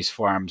out these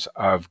forms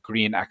of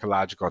green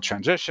ecological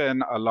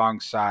transition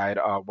alongside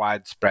a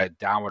widespread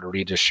downward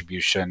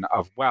redistribution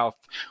of wealth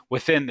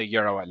within the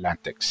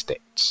Euro-Atlantic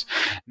states.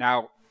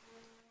 Now,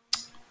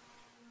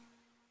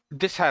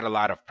 this had a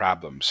lot of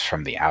problems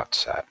from the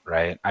outset,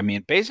 right? I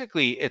mean,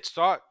 basically, it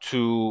sought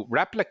to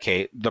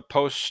replicate the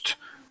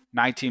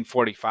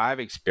post-1945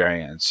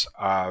 experience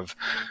of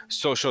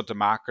social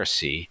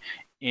democracy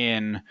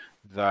in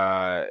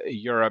the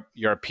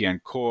European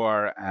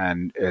core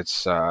and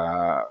its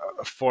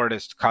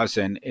Fordist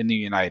cousin in the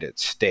United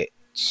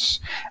States.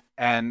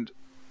 And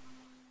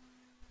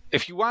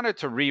if you wanted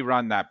to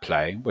rerun that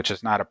play, which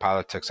is not a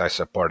politics I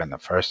support in the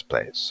first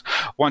place,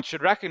 one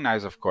should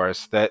recognize, of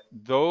course, that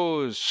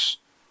those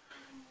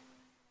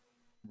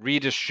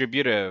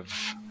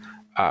redistributive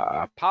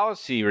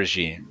policy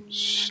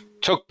regimes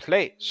took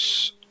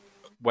place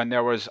when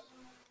there was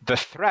the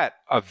threat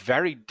of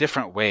very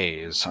different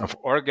ways of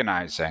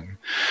organizing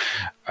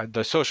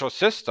the social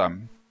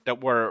system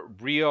that were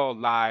real,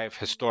 live,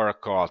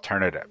 historical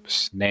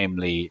alternatives,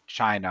 namely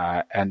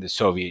China and the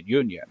Soviet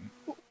Union,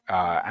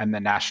 and the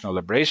national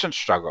liberation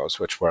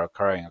struggles which were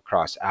occurring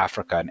across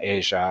Africa and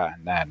Asia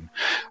and then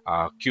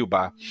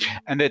Cuba,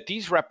 and that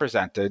these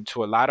represented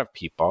to a lot of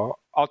people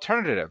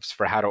alternatives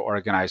for how to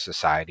organize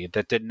society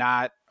that did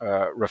not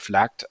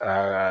reflect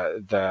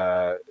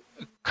the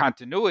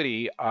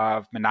continuity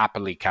of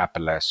monopoly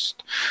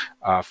capitalist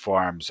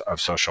forms of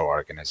social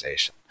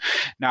organization.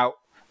 Now,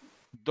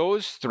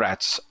 those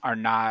threats are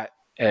not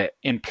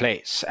in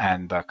place,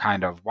 and the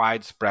kind of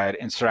widespread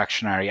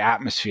insurrectionary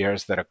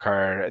atmospheres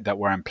that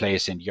were in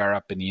place in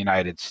Europe and the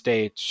United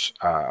States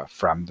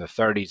from the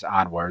 30s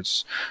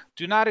onwards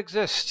do not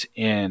exist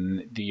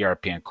in the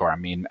European core,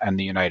 and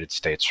the United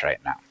States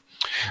right now.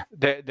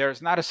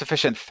 There's not a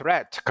sufficient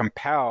threat to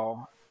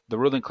compel the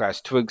ruling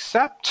class to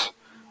accept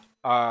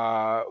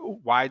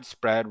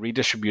widespread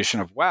redistribution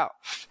of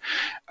wealth.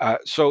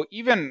 So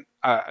even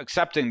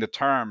accepting the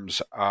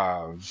terms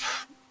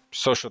of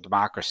social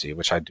democracy,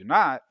 which I do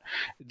not,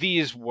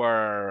 these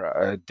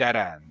were dead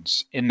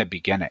ends in the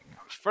beginning.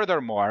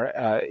 Furthermore,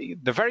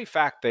 the very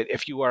fact that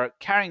if you are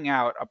carrying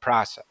out a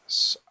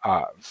process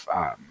of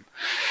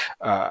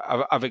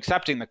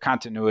accepting the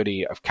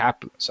continuity of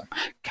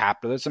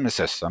capitalism is a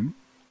system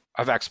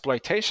of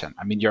exploitation.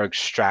 You're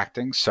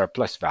extracting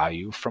surplus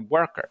value from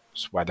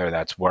workers, whether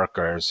that's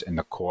workers in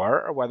the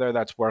core or whether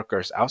that's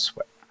workers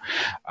elsewhere.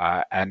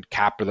 And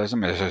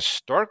capitalism as a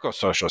historical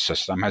social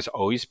system has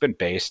always been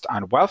based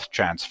on wealth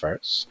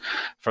transfers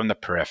from the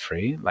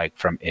periphery, like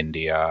from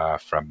India,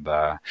 from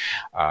the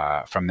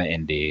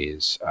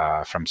Indies,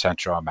 from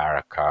Central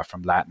America,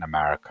 from Latin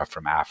America,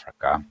 from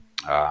Africa,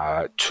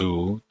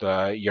 to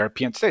the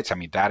European states. I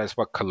mean, that is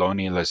what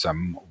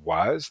colonialism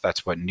was.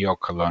 That's what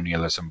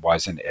neocolonialism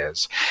was and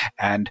is.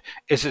 And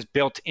this is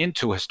built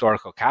into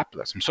historical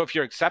capitalism. So if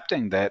you're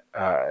accepting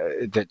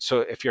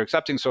if you're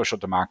accepting social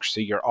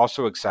democracy, you're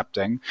also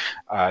accepting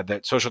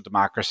that social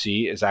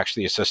democracy is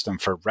actually a system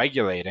for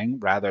regulating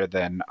rather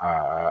than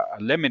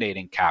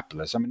eliminating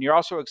capitalism. And you're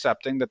also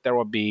accepting that there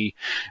will be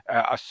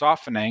a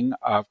softening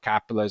of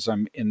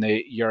capitalism in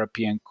the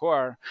European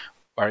core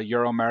or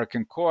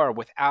Euro-American core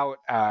without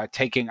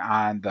taking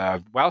on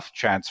the wealth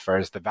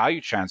transfers, the value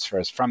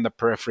transfers from the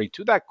periphery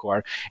to that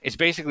core. It's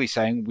basically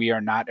saying we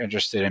are not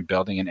interested in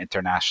building an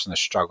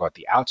internationalist struggle at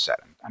the outset.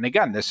 And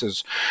again, this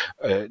is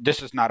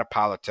not a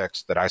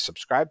politics that I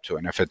subscribe to.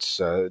 And if it's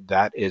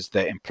that is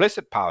the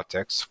implicit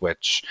politics,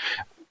 which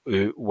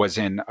was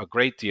in a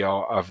great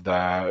deal of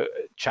the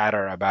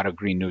chatter about a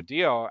Green New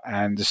Deal.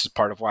 And this is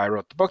part of why I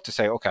wrote the book, to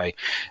say, okay,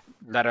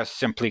 let us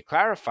simply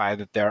clarify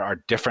that there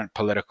are different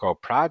political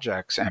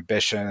projects,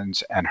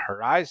 ambitions, and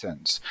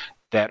horizons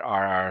that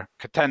are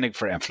contending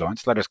for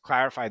influence. Let us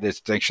clarify the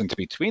distinctions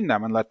between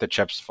them and let the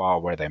chips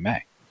fall where they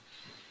may.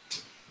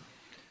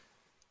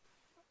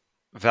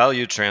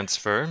 Value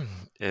transfer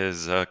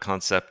is a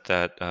concept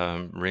that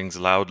rings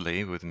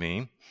loudly with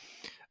me.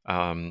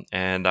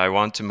 And I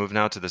want to move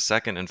now to the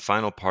second and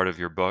final part of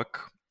your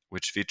book,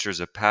 which features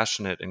a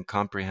passionate and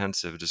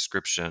comprehensive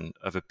description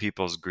of a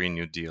people's Green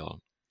New Deal.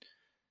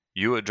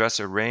 You address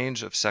a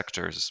range of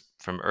sectors,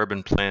 from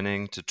urban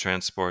planning to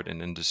transport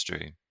and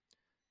industry.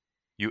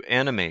 You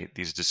animate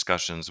these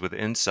discussions with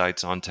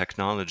insights on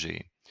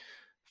technology,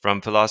 from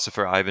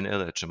philosopher Ivan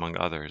Illich, among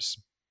others.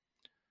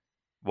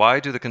 Why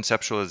do the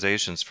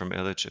conceptualizations from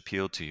Illich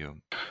appeal to you?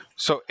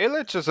 So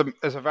Illich is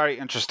a very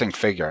interesting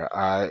figure,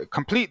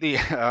 completely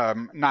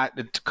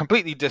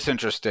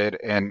disinterested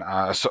in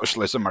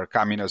socialism or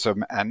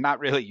communism, and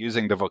not really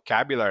using the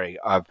vocabulary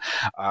of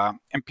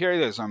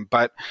imperialism.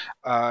 But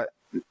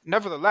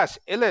nevertheless,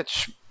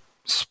 Illich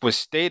was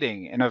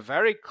stating in a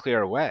very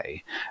clear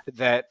way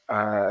that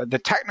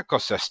the technical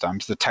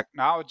systems, the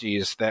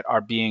technologies that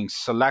are being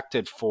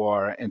selected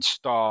for,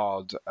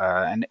 installed,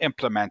 and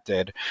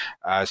implemented,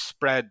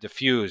 spread,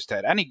 diffused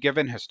at any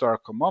given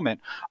historical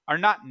moment are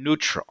not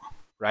neutral,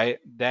 right?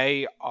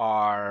 They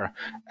are,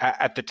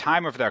 at the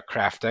time of their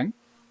crafting,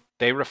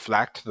 they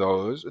reflect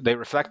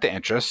the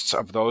interests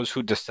of those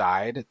who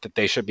decide that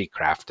they should be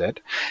crafted.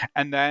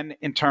 And then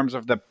in terms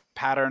of the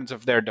patterns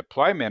of their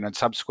deployment and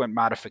subsequent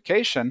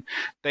modification,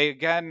 they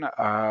again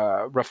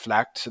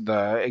reflect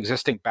the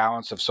existing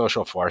balance of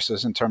social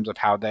forces in terms of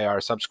how they are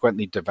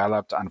subsequently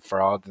developed,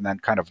 unfurled, and then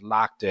kind of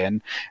locked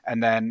in,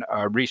 and then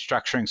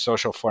restructuring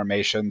social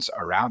formations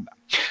around them.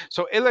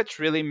 So Illich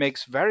really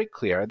makes very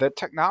clear that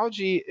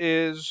technology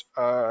is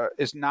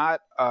not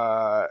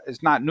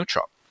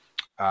neutral.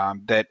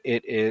 That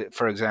it is,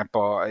 for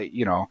example,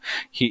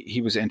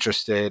 he was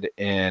interested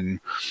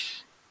in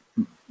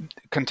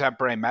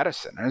contemporary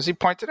medicine. And as he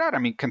pointed out, I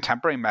mean,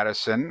 contemporary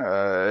medicine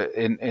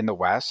in the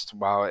West,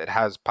 while it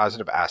has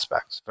positive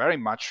aspects, very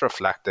much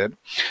reflected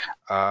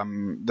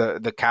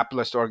the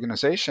capitalist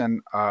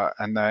organization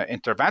and the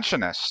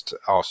interventionist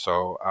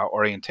also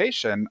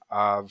orientation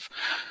of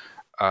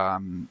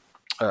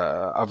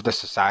the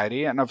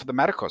society and of the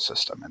medical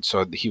system. And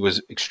so he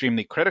was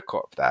extremely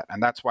critical of that.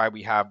 And that's why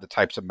we have the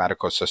types of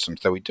medical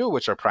systems that we do,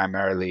 which are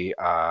primarily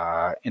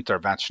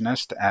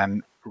interventionist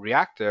and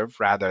reactive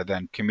rather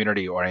than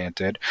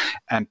community-oriented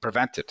and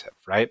preventative,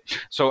 right?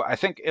 So I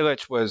think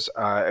Illich was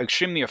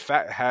extremely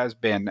has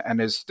been and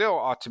is still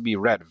ought to be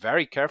read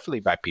very carefully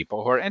by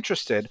people who are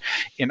interested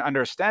in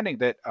understanding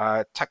that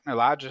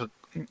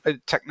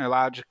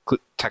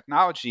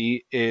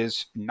technology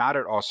is not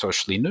at all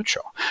socially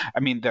neutral. I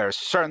mean, there are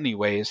certainly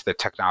ways that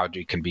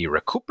technology can be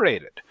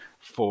recuperated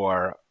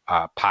for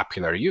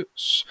popular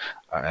use,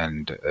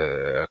 and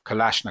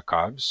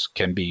Kalashnikovs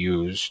can be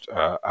used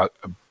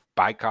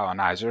by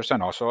colonizers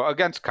and also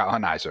against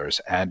colonizers.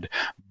 And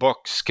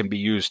books can be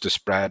used to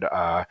spread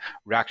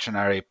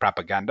reactionary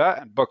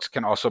propaganda, and books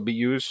can also be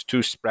used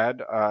to spread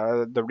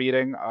the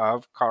reading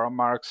of Karl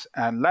Marx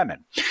and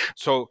Lenin.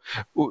 So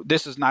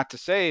this is not to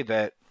say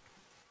that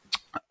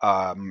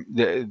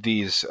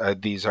these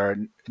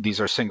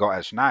are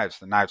single-edged knives.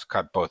 The knives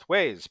cut both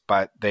ways,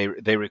 but they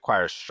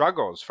require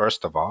struggles,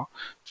 first of all,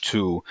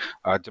 to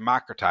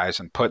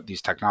democratize and put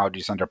these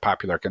technologies under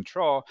popular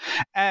control.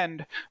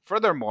 And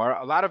furthermore,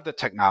 a lot of the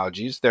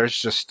technologies,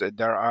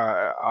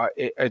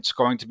 it's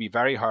going to be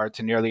very hard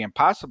to nearly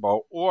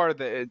impossible, or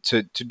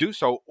to do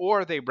so,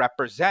 or they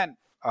represent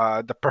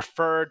the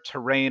preferred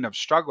terrain of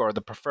struggle, or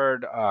the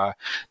preferred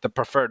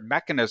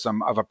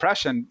mechanism of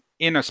oppression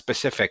in a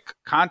specific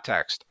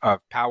context of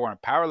power and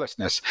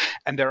powerlessness.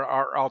 And there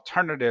are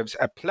alternatives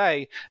at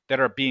play that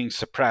are being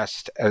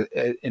suppressed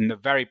in the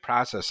very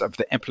process of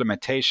the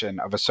implementation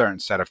of a certain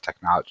set of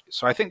technologies.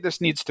 So I think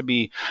this needs to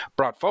be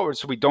brought forward,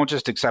 so we don't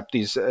just accept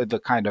the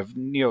kind of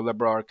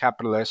neoliberal or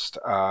capitalist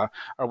or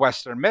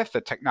Western myth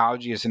that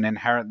technology is an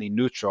inherently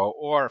neutral,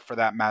 or for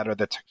that matter,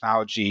 that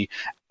technology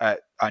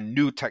a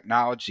new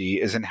technology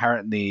is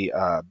inherently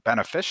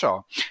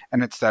beneficial,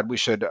 and instead we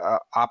should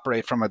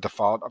operate from a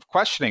default of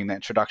questioning the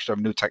introduction of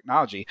new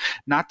technology,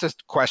 not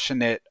just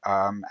question it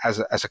as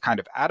a kind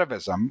of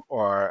atavism,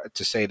 or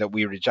to say that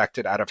we reject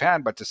it out of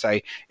hand, but to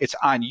say it's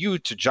on you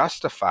to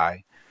justify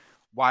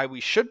why we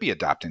should be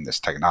adopting this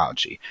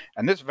technology.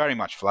 And this very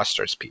much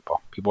flusters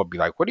people. People will be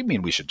like, what do you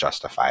mean we should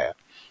justify it?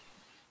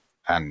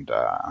 And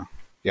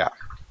yeah.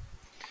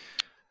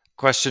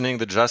 Questioning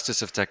the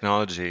justice of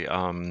technology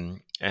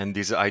and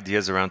these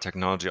ideas around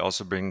technology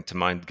also bring to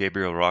mind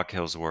Gabriel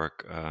Rockhill's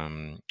work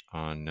on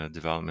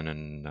development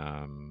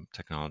and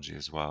technology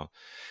as well.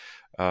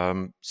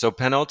 So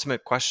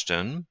penultimate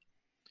question,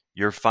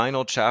 your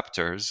final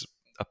chapters,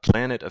 A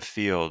Planet of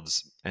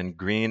Fields and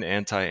Green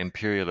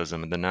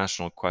Anti-Imperialism and the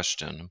National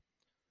Question,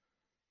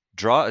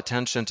 draw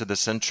attention to the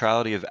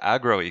centrality of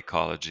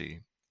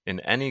agroecology in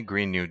any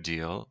Green New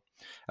Deal,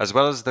 as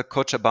well as the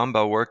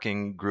Cochabamba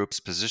Working Group's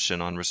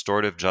position on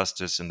restorative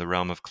justice in the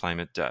realm of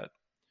climate debt.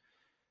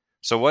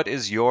 So what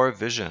is your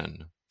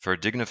vision for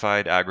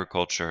dignified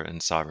agriculture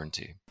and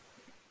sovereignty?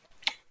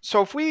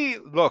 So if we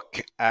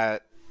look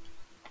at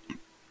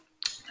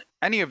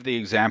any of the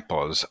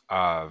examples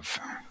of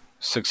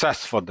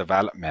successful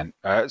development,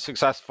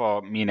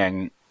 successful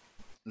meaning,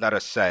 let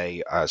us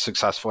say,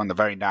 successful in the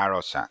very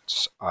narrow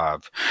sense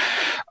of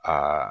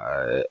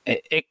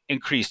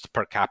increased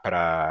per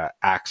capita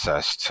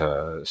access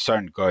to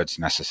certain goods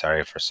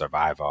necessary for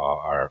survival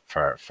or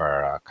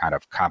for a kind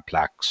of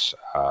complex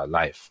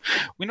life.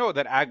 We know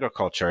that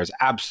agriculture is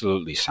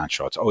absolutely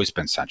central. It's always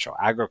been central.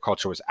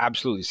 Agriculture was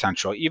absolutely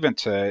central even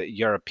to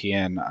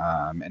European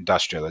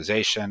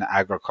industrialization.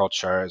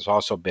 Agriculture has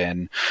also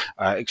been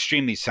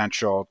extremely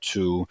central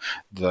to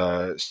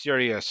the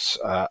serious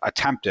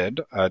attempted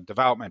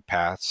development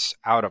paths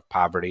out of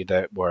poverty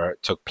that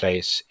took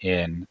place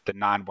in the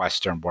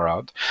non-Western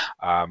world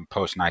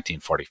post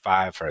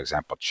 1945. For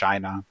example,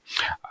 China,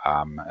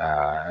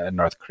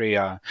 North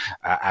Korea.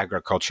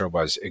 Agriculture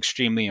was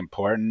extremely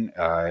important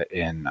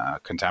in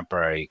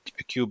contemporary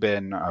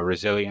Cuban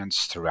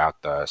resilience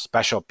throughout the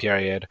special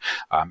period.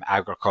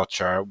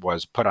 Agriculture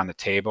was put on the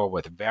table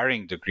with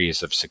varying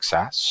degrees of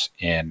success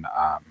in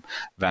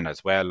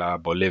Venezuela,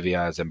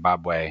 Bolivia,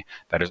 Zimbabwe.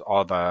 That is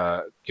all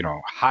the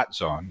hot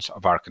zones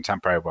of our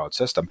contemporary world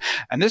system.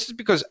 And this is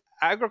because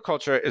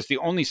agriculture is the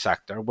only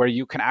sector where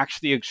you can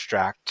actually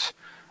extract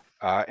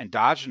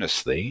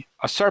endogenously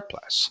a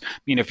surplus. I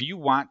mean, if you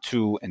want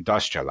to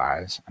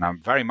industrialize, and I'm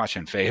very much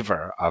in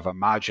favor of a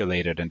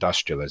modulated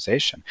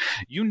industrialization,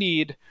 you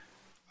need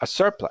a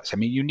surplus. I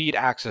mean, you need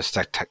access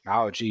to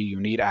technology,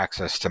 you need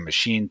access to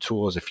machine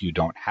tools if you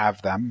don't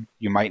have them.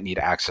 You might need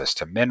access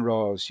to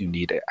minerals, you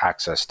need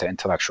access to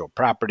intellectual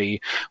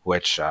property,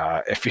 which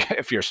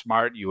if you're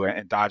smart, you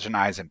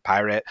endogenize and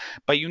pirate.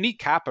 But you need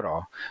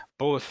capital,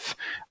 both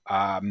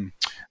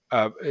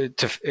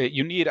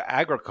you need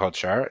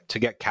agriculture to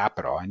get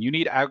capital, and you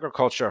need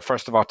agriculture,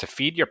 first of all, to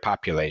feed your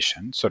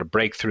population, so to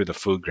break through the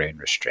food grain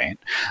restraint.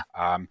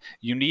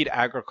 You need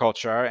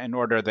agriculture in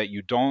order that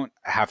you don't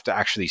have to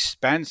actually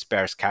spend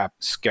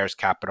scarce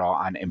capital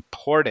on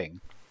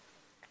importing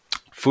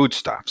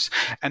foodstuffs.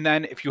 And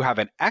then if you have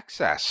an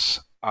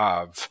excess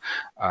of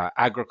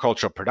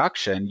agricultural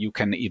production, you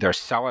can either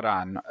sell it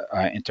on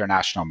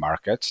international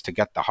markets to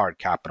get the hard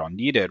capital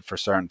needed for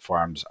certain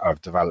forms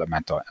of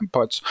developmental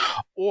inputs,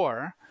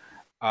 or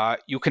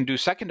you can do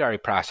secondary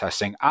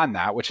processing on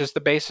that, which is the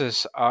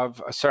basis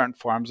of certain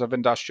forms of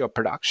industrial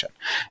production.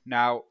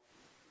 Now,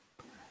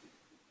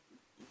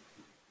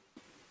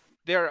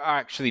 there are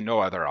actually no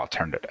other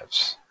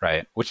alternatives,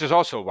 right? Which is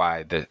also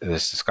why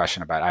this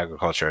discussion about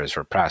agriculture is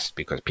repressed,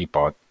 because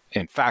people,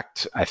 in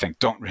fact, I think,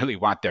 don't really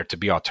want there to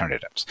be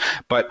alternatives.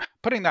 But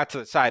putting that to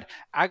the side,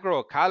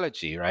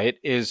 agroecology, right,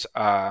 is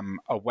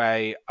a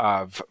way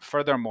of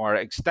furthermore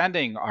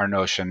extending our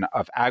notion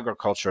of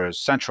agriculture's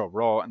central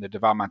role in the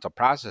developmental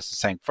process,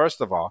 saying, first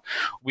of all,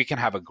 we can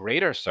have a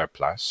greater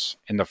surplus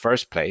in the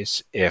first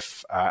place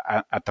if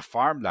at the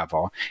farm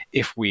level,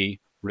 if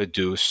we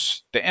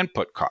reduce the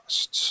input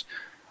costs.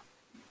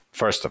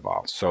 First of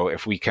all, so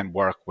if we can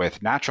work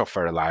with natural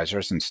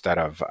fertilizers instead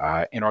of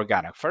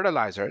inorganic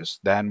fertilizers,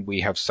 then we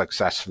have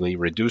successfully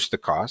reduced the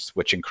cost,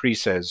 which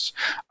increases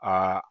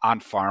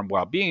on-farm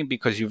well-being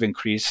because you've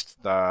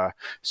increased the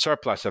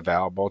surplus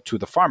available to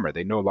the farmer.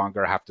 They no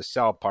longer have to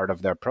sell part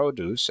of their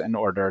produce in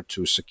order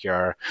to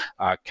secure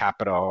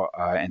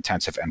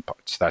capital-intensive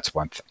inputs. That's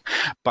one thing.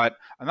 But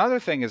another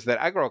thing is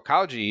that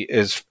agroecology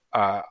is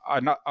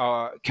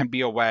can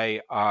be a way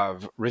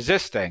of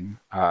resisting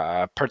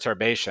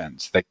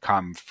perturbations that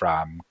come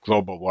from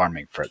global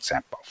warming, for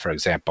example. For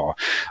example,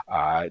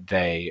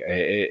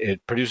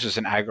 it produces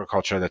an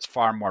agriculture that's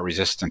far more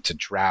resistant to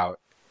drought,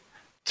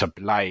 to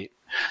blight,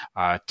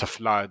 to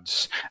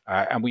floods.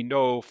 And we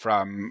know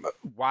from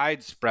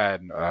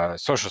widespread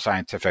social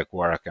scientific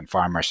work and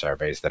farmer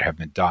surveys that have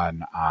been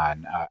done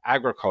on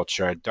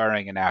agriculture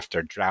during and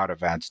after drought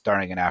events,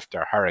 during and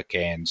after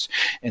hurricanes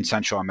in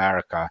Central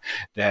America,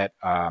 that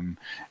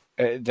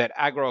that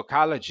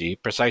agroecology,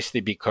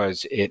 precisely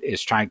because it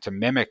is trying to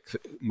mimic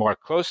more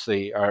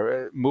closely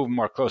or move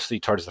more closely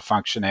towards the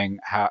functioning,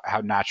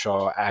 how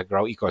natural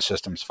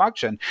agroecosystems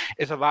function,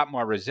 is a lot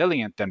more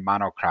resilient than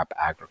monocrop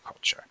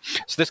agriculture.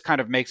 So this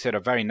kind of makes it a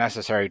very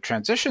necessary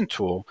transition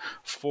tool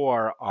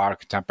for our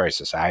contemporary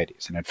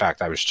societies. And in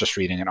fact, I was just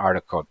reading an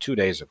article 2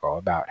 days ago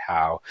about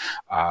how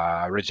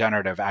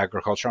regenerative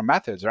agricultural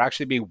methods are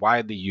actually being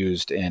widely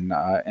used in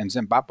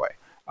Zimbabwe.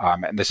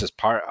 And this is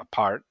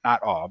part,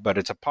 not all, but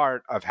it's a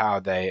part of how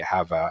they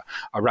have a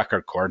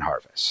record corn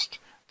harvest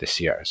this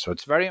year. So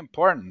it's very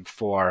important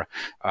for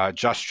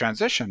just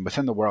transition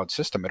within the world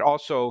system. It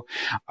also,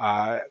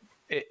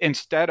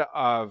 instead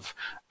of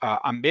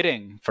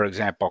emitting, for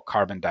example,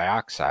 carbon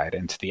dioxide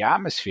into the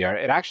atmosphere,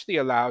 it actually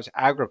allows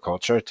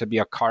agriculture to be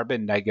a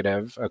carbon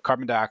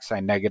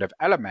dioxide negative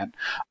element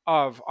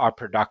of our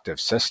productive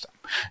system.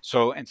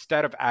 So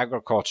instead of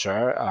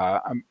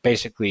agriculture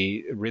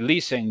basically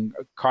releasing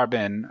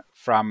carbon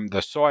from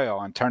the soil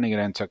and turning it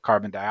into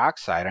carbon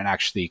dioxide and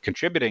actually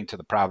contributing to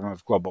the problem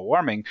of global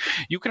warming,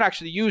 you can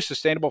actually use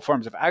sustainable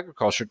forms of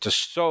agriculture to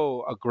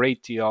sow a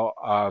great deal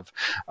of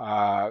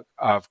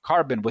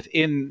carbon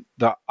within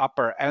the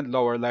upper and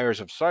lower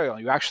layers of soil.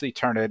 You actually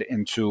turn it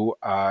into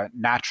a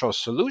natural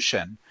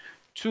solution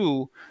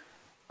to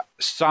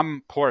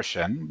some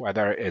portion,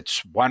 whether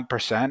it's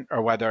 1%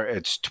 or whether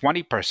it's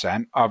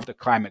 20% of the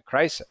climate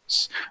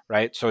crisis,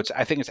 right? So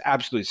I think it's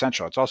absolutely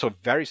essential. It's also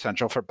very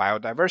essential for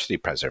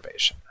biodiversity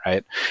preservation,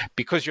 right?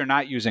 Because you're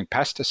not using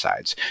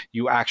pesticides,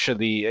 you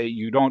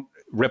don't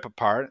rip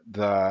apart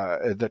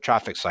the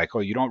trophic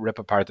cycle. You don't rip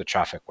apart the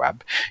trophic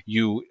web.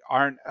 You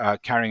aren't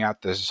carrying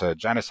out this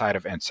genocide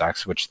of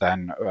insects, which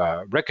then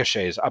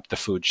ricochets up the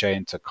food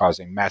chain to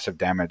causing massive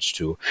damage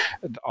to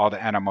all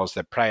the animals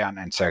that prey on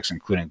insects,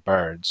 including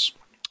birds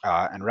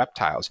and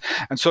reptiles.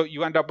 And so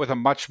you end up with a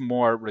much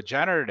more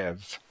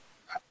regenerative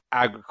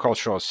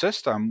agricultural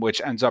system,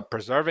 which ends up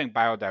preserving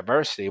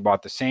biodiversity while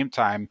at the same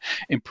time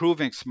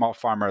improving small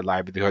farmer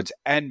livelihoods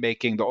and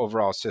making the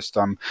overall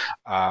system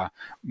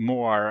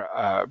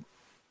more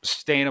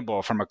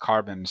sustainable from a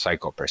carbon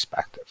cycle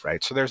perspective,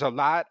 right? So there's a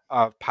lot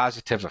of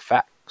positive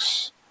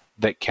effects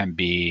that can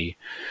be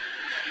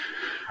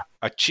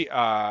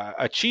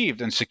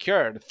achieved and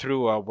secured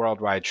through a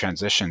worldwide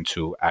transition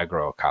to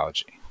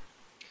agroecology.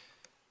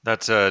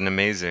 That's an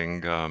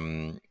amazing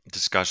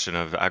discussion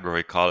of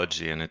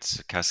agroecology and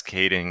its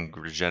cascading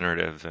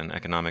regenerative and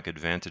economic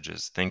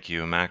advantages. Thank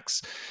you,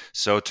 Max.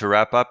 So to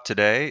wrap up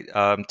today,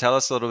 tell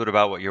us a little bit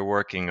about what you're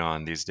working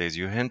on these days.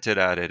 You hinted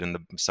at it in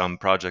some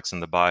projects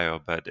in the bio,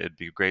 but it'd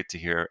be great to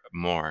hear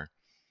more.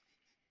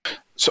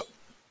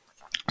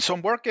 So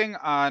I'm working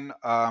on,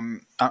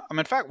 I'm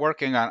in fact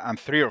working on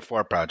 3 or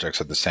 4 projects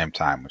at the same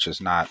time, which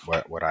is not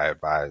what I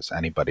advise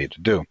anybody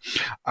to do.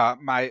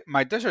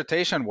 My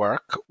dissertation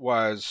work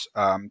was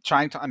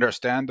trying to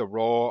understand the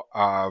role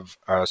of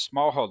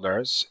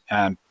smallholders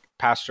and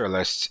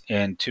pastoralists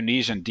in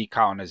Tunisian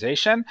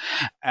decolonization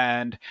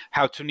and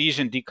how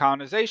Tunisian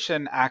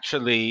decolonization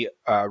actually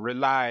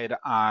relied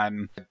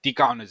on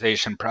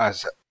decolonization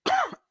process,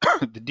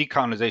 the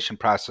decolonization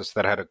process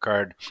that had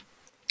occurred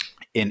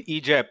in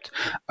Egypt,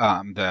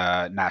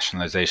 the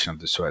nationalization of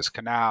the Suez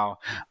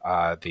Canal,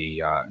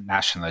 the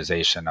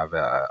nationalization of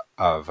a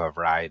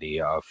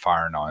variety of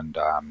foreign-owned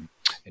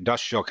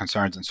industrial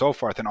concerns and so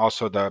forth, and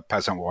also the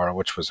Peasant War,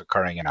 which was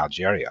occurring in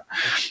Algeria.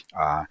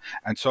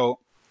 And so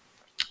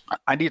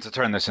I need to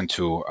turn this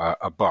into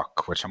a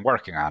book, which I'm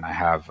working on. I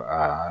have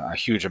a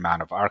huge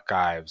amount of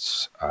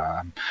archives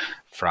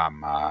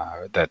from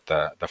that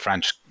the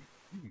French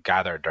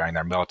gathered during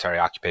their military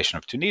occupation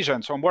of Tunisia.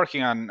 And so I'm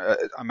working on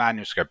a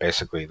manuscript,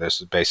 basically. This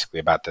is basically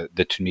about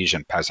the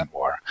Tunisian Peasant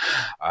War.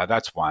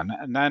 That's one.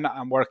 And then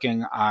I'm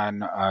working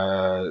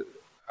on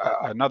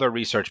another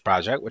research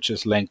project, which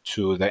is linked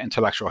to the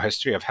intellectual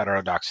history of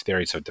heterodox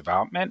theories of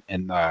development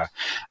in the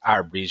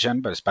Arab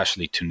region, but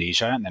especially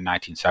Tunisia in the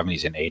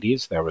 1970s and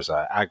 80s. There was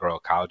an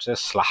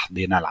agroecologist,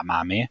 Salahuddin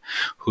al-Amami,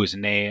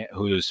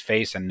 whose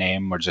face and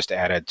name were just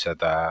added to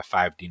the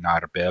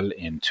 5-dinar bill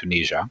in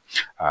Tunisia.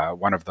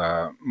 One of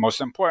the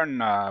most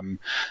important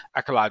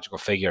ecological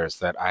figures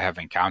that I have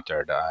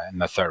encountered in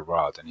the third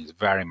world, and he's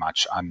very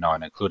much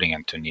unknown, including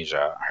in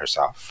Tunisia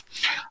herself.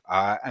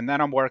 And then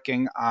I'm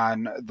working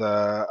on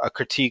a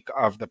critique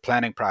of the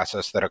planning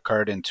process that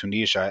occurred in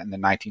Tunisia in the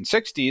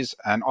 1960s,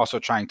 and also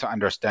trying to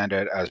understand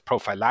it as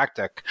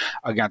prophylactic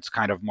against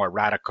kind of more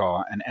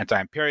radical and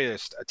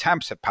anti-imperialist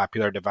attempts at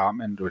popular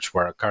development, which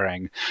were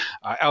occurring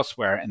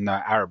elsewhere in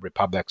the Arab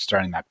republics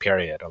during that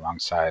period,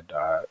 alongside,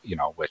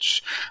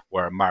 which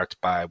were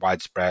marked by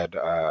widespread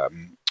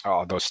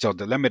although still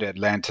delimited,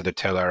 land to the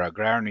tiller,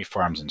 agrarian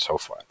reforms, and so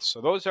forth.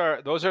 So those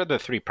are the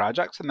 3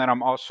 projects. And then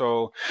I'm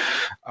also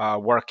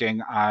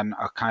working on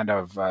a kind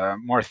of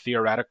more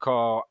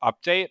theoretical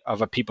update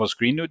of a People's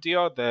Green New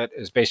Deal that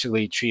is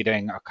basically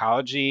treating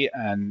ecology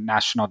and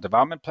national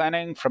development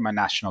planning from a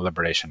national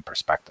liberation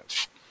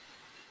perspective.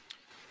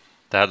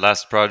 That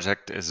last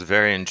project is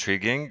very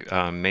intriguing.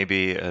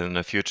 Maybe in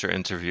a future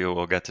interview,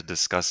 we'll get to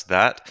discuss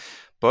that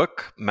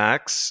book.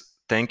 Max,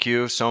 thank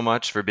you so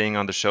much for being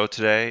on the show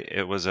today.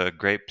 It was a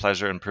great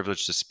pleasure and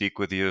privilege to speak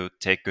with you.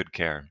 Take good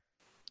care.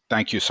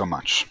 Thank you so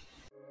much.